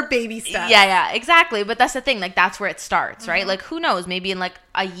start baby steps. Yeah, exactly. But that's the thing. Like, that's where it starts, right? Like, who knows? Maybe in like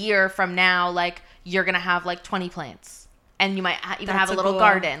a year from now, like, you're gonna have like 20 plants, and you might even have a little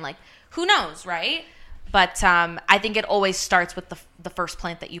garden. Like, who knows, right? But I think it always starts with the first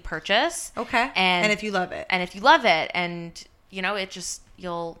plant that you purchase. Okay. And if you love it. And you know,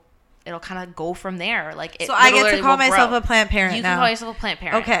 it'll kind of go from there. Like, so I get to call myself a plant parent now. You can call yourself a plant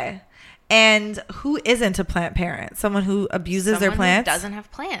parent. Okay. And who isn't a plant parent? Someone who abuses their plants? Who doesn't have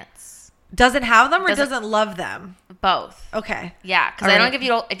plants. Doesn't have them or doesn't love them? Both. Okay. Yeah, because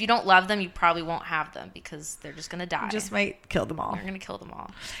if you don't love them, you probably won't have them because they're just gonna die. You just might kill them all. You're gonna kill them all.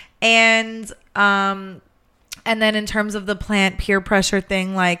 And then in terms of the plant peer pressure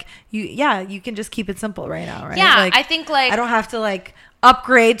thing, like you can just keep it simple right now, right? Yeah, like, I think like I don't have to like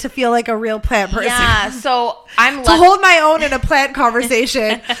upgrade to feel like a real plant person. Yeah, so I'm to hold my own in a plant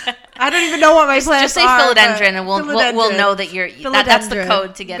conversation. I don't even know what my plants are. Just say philodendron, and we'll know that you're that's the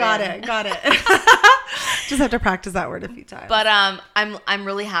code to get in. Got it. Just have to practice that word a few times. But I'm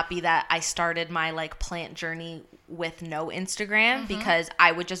really happy that I started my like plant journey with no Instagram because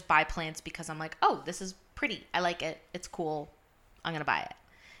I would just buy plants because I'm like, oh, this is pretty. I like it. It's cool. I'm gonna buy it.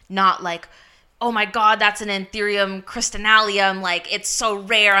 Not like, oh my god, that's an Anthurium cristallinatum. Like, it's so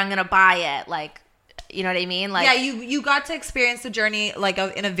rare. I'm gonna buy it. Like, you know what I mean? Like, yeah, you got to experience the journey like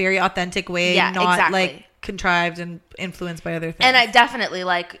in a very authentic way, yeah, not exactly. like contrived and influenced by other things. And I definitely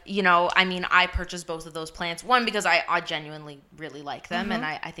like, you know, I mean, I purchased both of those plants. One, because I genuinely really like them and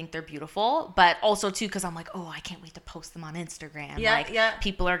I think they're beautiful. But also, too, because I'm like, oh, I can't wait to post them on Instagram. Yeah, like,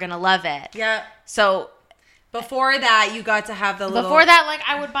 people are going to love it. Yeah. So before that, you got to have the little... Before that, like,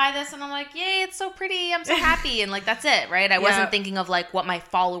 I would buy this and I'm like, yay, it's so pretty. I'm so happy. And, like, that's it, right? I wasn't thinking of, like, what my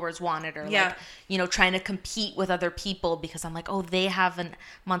followers wanted or, like, you know, trying to compete with other people because I'm like, oh, they have a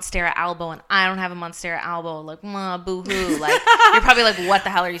Monstera albo and I don't have a Monstera albo. Like, boo-hoo. Like, you're probably like, what the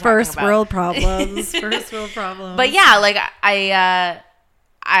hell are you talking about? First world problems. First world problems. But, yeah, like,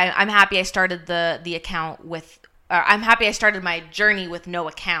 I'm happy I started the account with... I'm happy I started my journey with no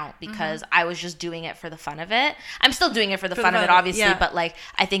account because I was just doing it for the fun of it. I'm still doing it for the fun of it, obviously, but like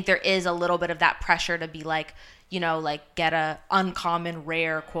I think there is a little bit of that pressure to be like, you know, like get a uncommon,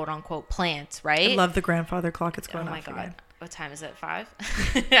 rare, quote unquote plant, right? I love the grandfather clock. It's going off. Oh my god, again. what time is it? 5?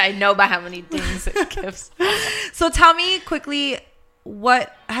 I know by how many dings it gives. So tell me quickly,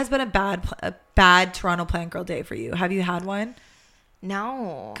 what has been a bad Toronto Plant Girl day for you? Have you had one?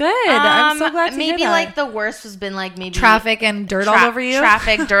 No. Good. I'm so glad to hear that. Maybe like the worst has been like maybe traffic and dirt all over you.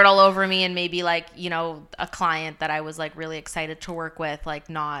 Traffic, dirt all over me, and maybe like, you know, a client that I was like really excited to work with, like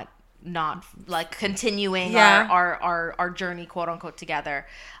not like continuing our journey, quote unquote, together.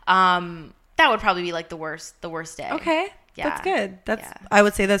 That would probably be like the worst day. Okay. Yeah. That's good. I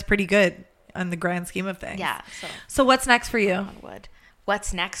would say that's pretty good on the grand scheme of things. Yeah. So what's next for you?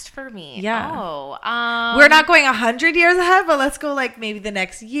 What's next for me? Yeah. Oh, we're not going 100 years ahead, but let's go like maybe the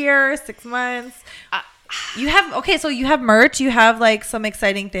next year, 6 months. You have merch. You have like some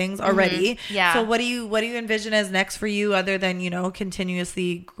exciting things already. Yeah. So what do you envision as next for you, other than, you know,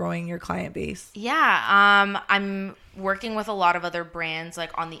 continuously growing your client base? Yeah. I'm working with a lot of other brands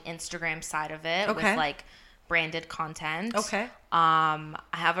like on the Instagram side of it with like branded content. Okay. I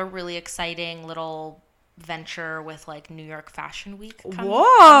have a really exciting little venture with like New York Fashion Week coming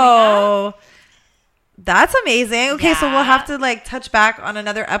up. That's amazing. Okay, so we'll have to like touch back on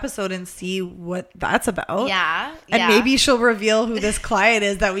another episode and see what that's about. Yeah. And maybe she'll reveal who this client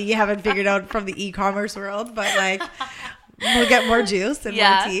is that we haven't figured out from the e-commerce world, but like we'll get more juice and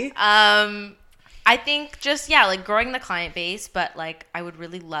more tea. I think just like growing the client base, but like I would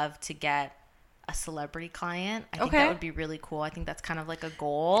really love to get a celebrity client. I think that would be really cool. I think that's kind of like a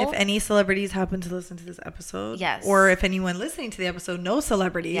goal. If any celebrities happen to listen to this episode, yes, or if anyone listening to the episode knows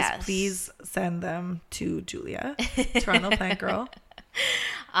celebrities, please send them to Julia, Toronto Plant Girl.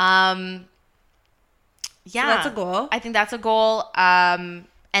 So that's a goal. I think that's a goal. And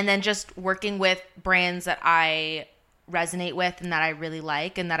then just working with brands that I resonate with and that I really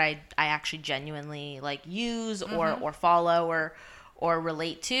like and that I actually genuinely like use or follow or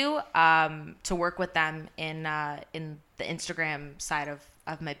relate to work with them in the Instagram side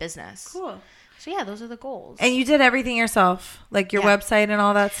of my business. Cool. So yeah, those are the goals. And you did everything yourself, like your website and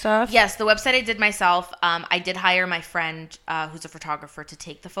all that stuff? Yes, the website I did myself. I did hire my friend who's a photographer to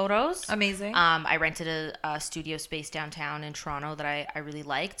take the photos. Amazing. I rented a studio space downtown in Toronto that I really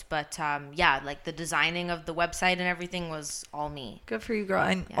liked. But like the designing of the website and everything was all me. Good for you, girl.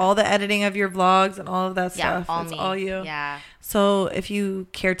 And all the editing of your vlogs and all of that stuff. Yeah, all it's me. all you. Yeah. So if you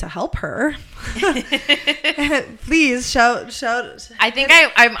care to help her, please shout. I think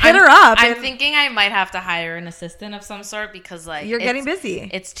I'm hit her up. I'm thinking I might have to hire an assistant of some sort because like you're getting busy.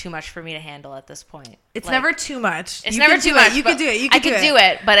 It's too much for me to handle at this point. It's like, never too much. It's never too much. You can do it. I could do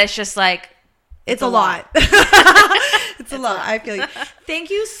it, but it's just like it's a lot. It's a lot. I feel you.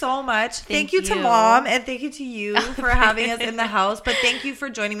 Thank you so much. Thank you to Mom, and thank you to you for having us in the house. But thank you for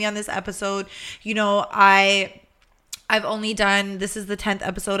joining me on this episode. You know, I've only done, this is the 10th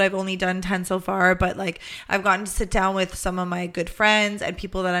episode. I've only done 10 so far, but like I've gotten to sit down with some of my good friends and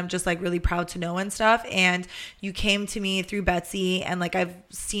people that I'm just like really proud to know and stuff. And you came to me through Betsy, and like I've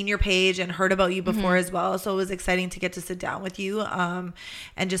seen your page and heard about you before as well. So it was exciting to get to sit down with you and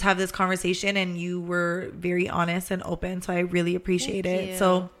just have this conversation. And you were very honest and open. So I really appreciate it.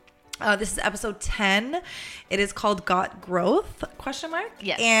 So this is episode 10. It is called Got Growth? ?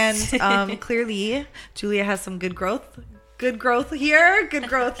 Yes. And clearly, Julia has some good growth. Good growth here. Good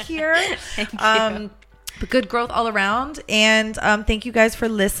growth here. Thank you. But good growth all around. And thank you guys for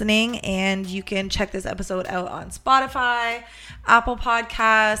listening. And you can check this episode out on Spotify, Apple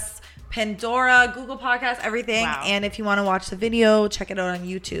Podcasts, Pandora, Google Podcasts, everything. Wow. And if you want to watch the video, check it out on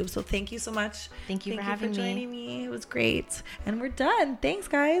YouTube. So thank you so much. Thank you for joining me. It was great. And we're done. Thanks,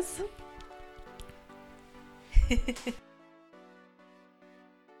 guys.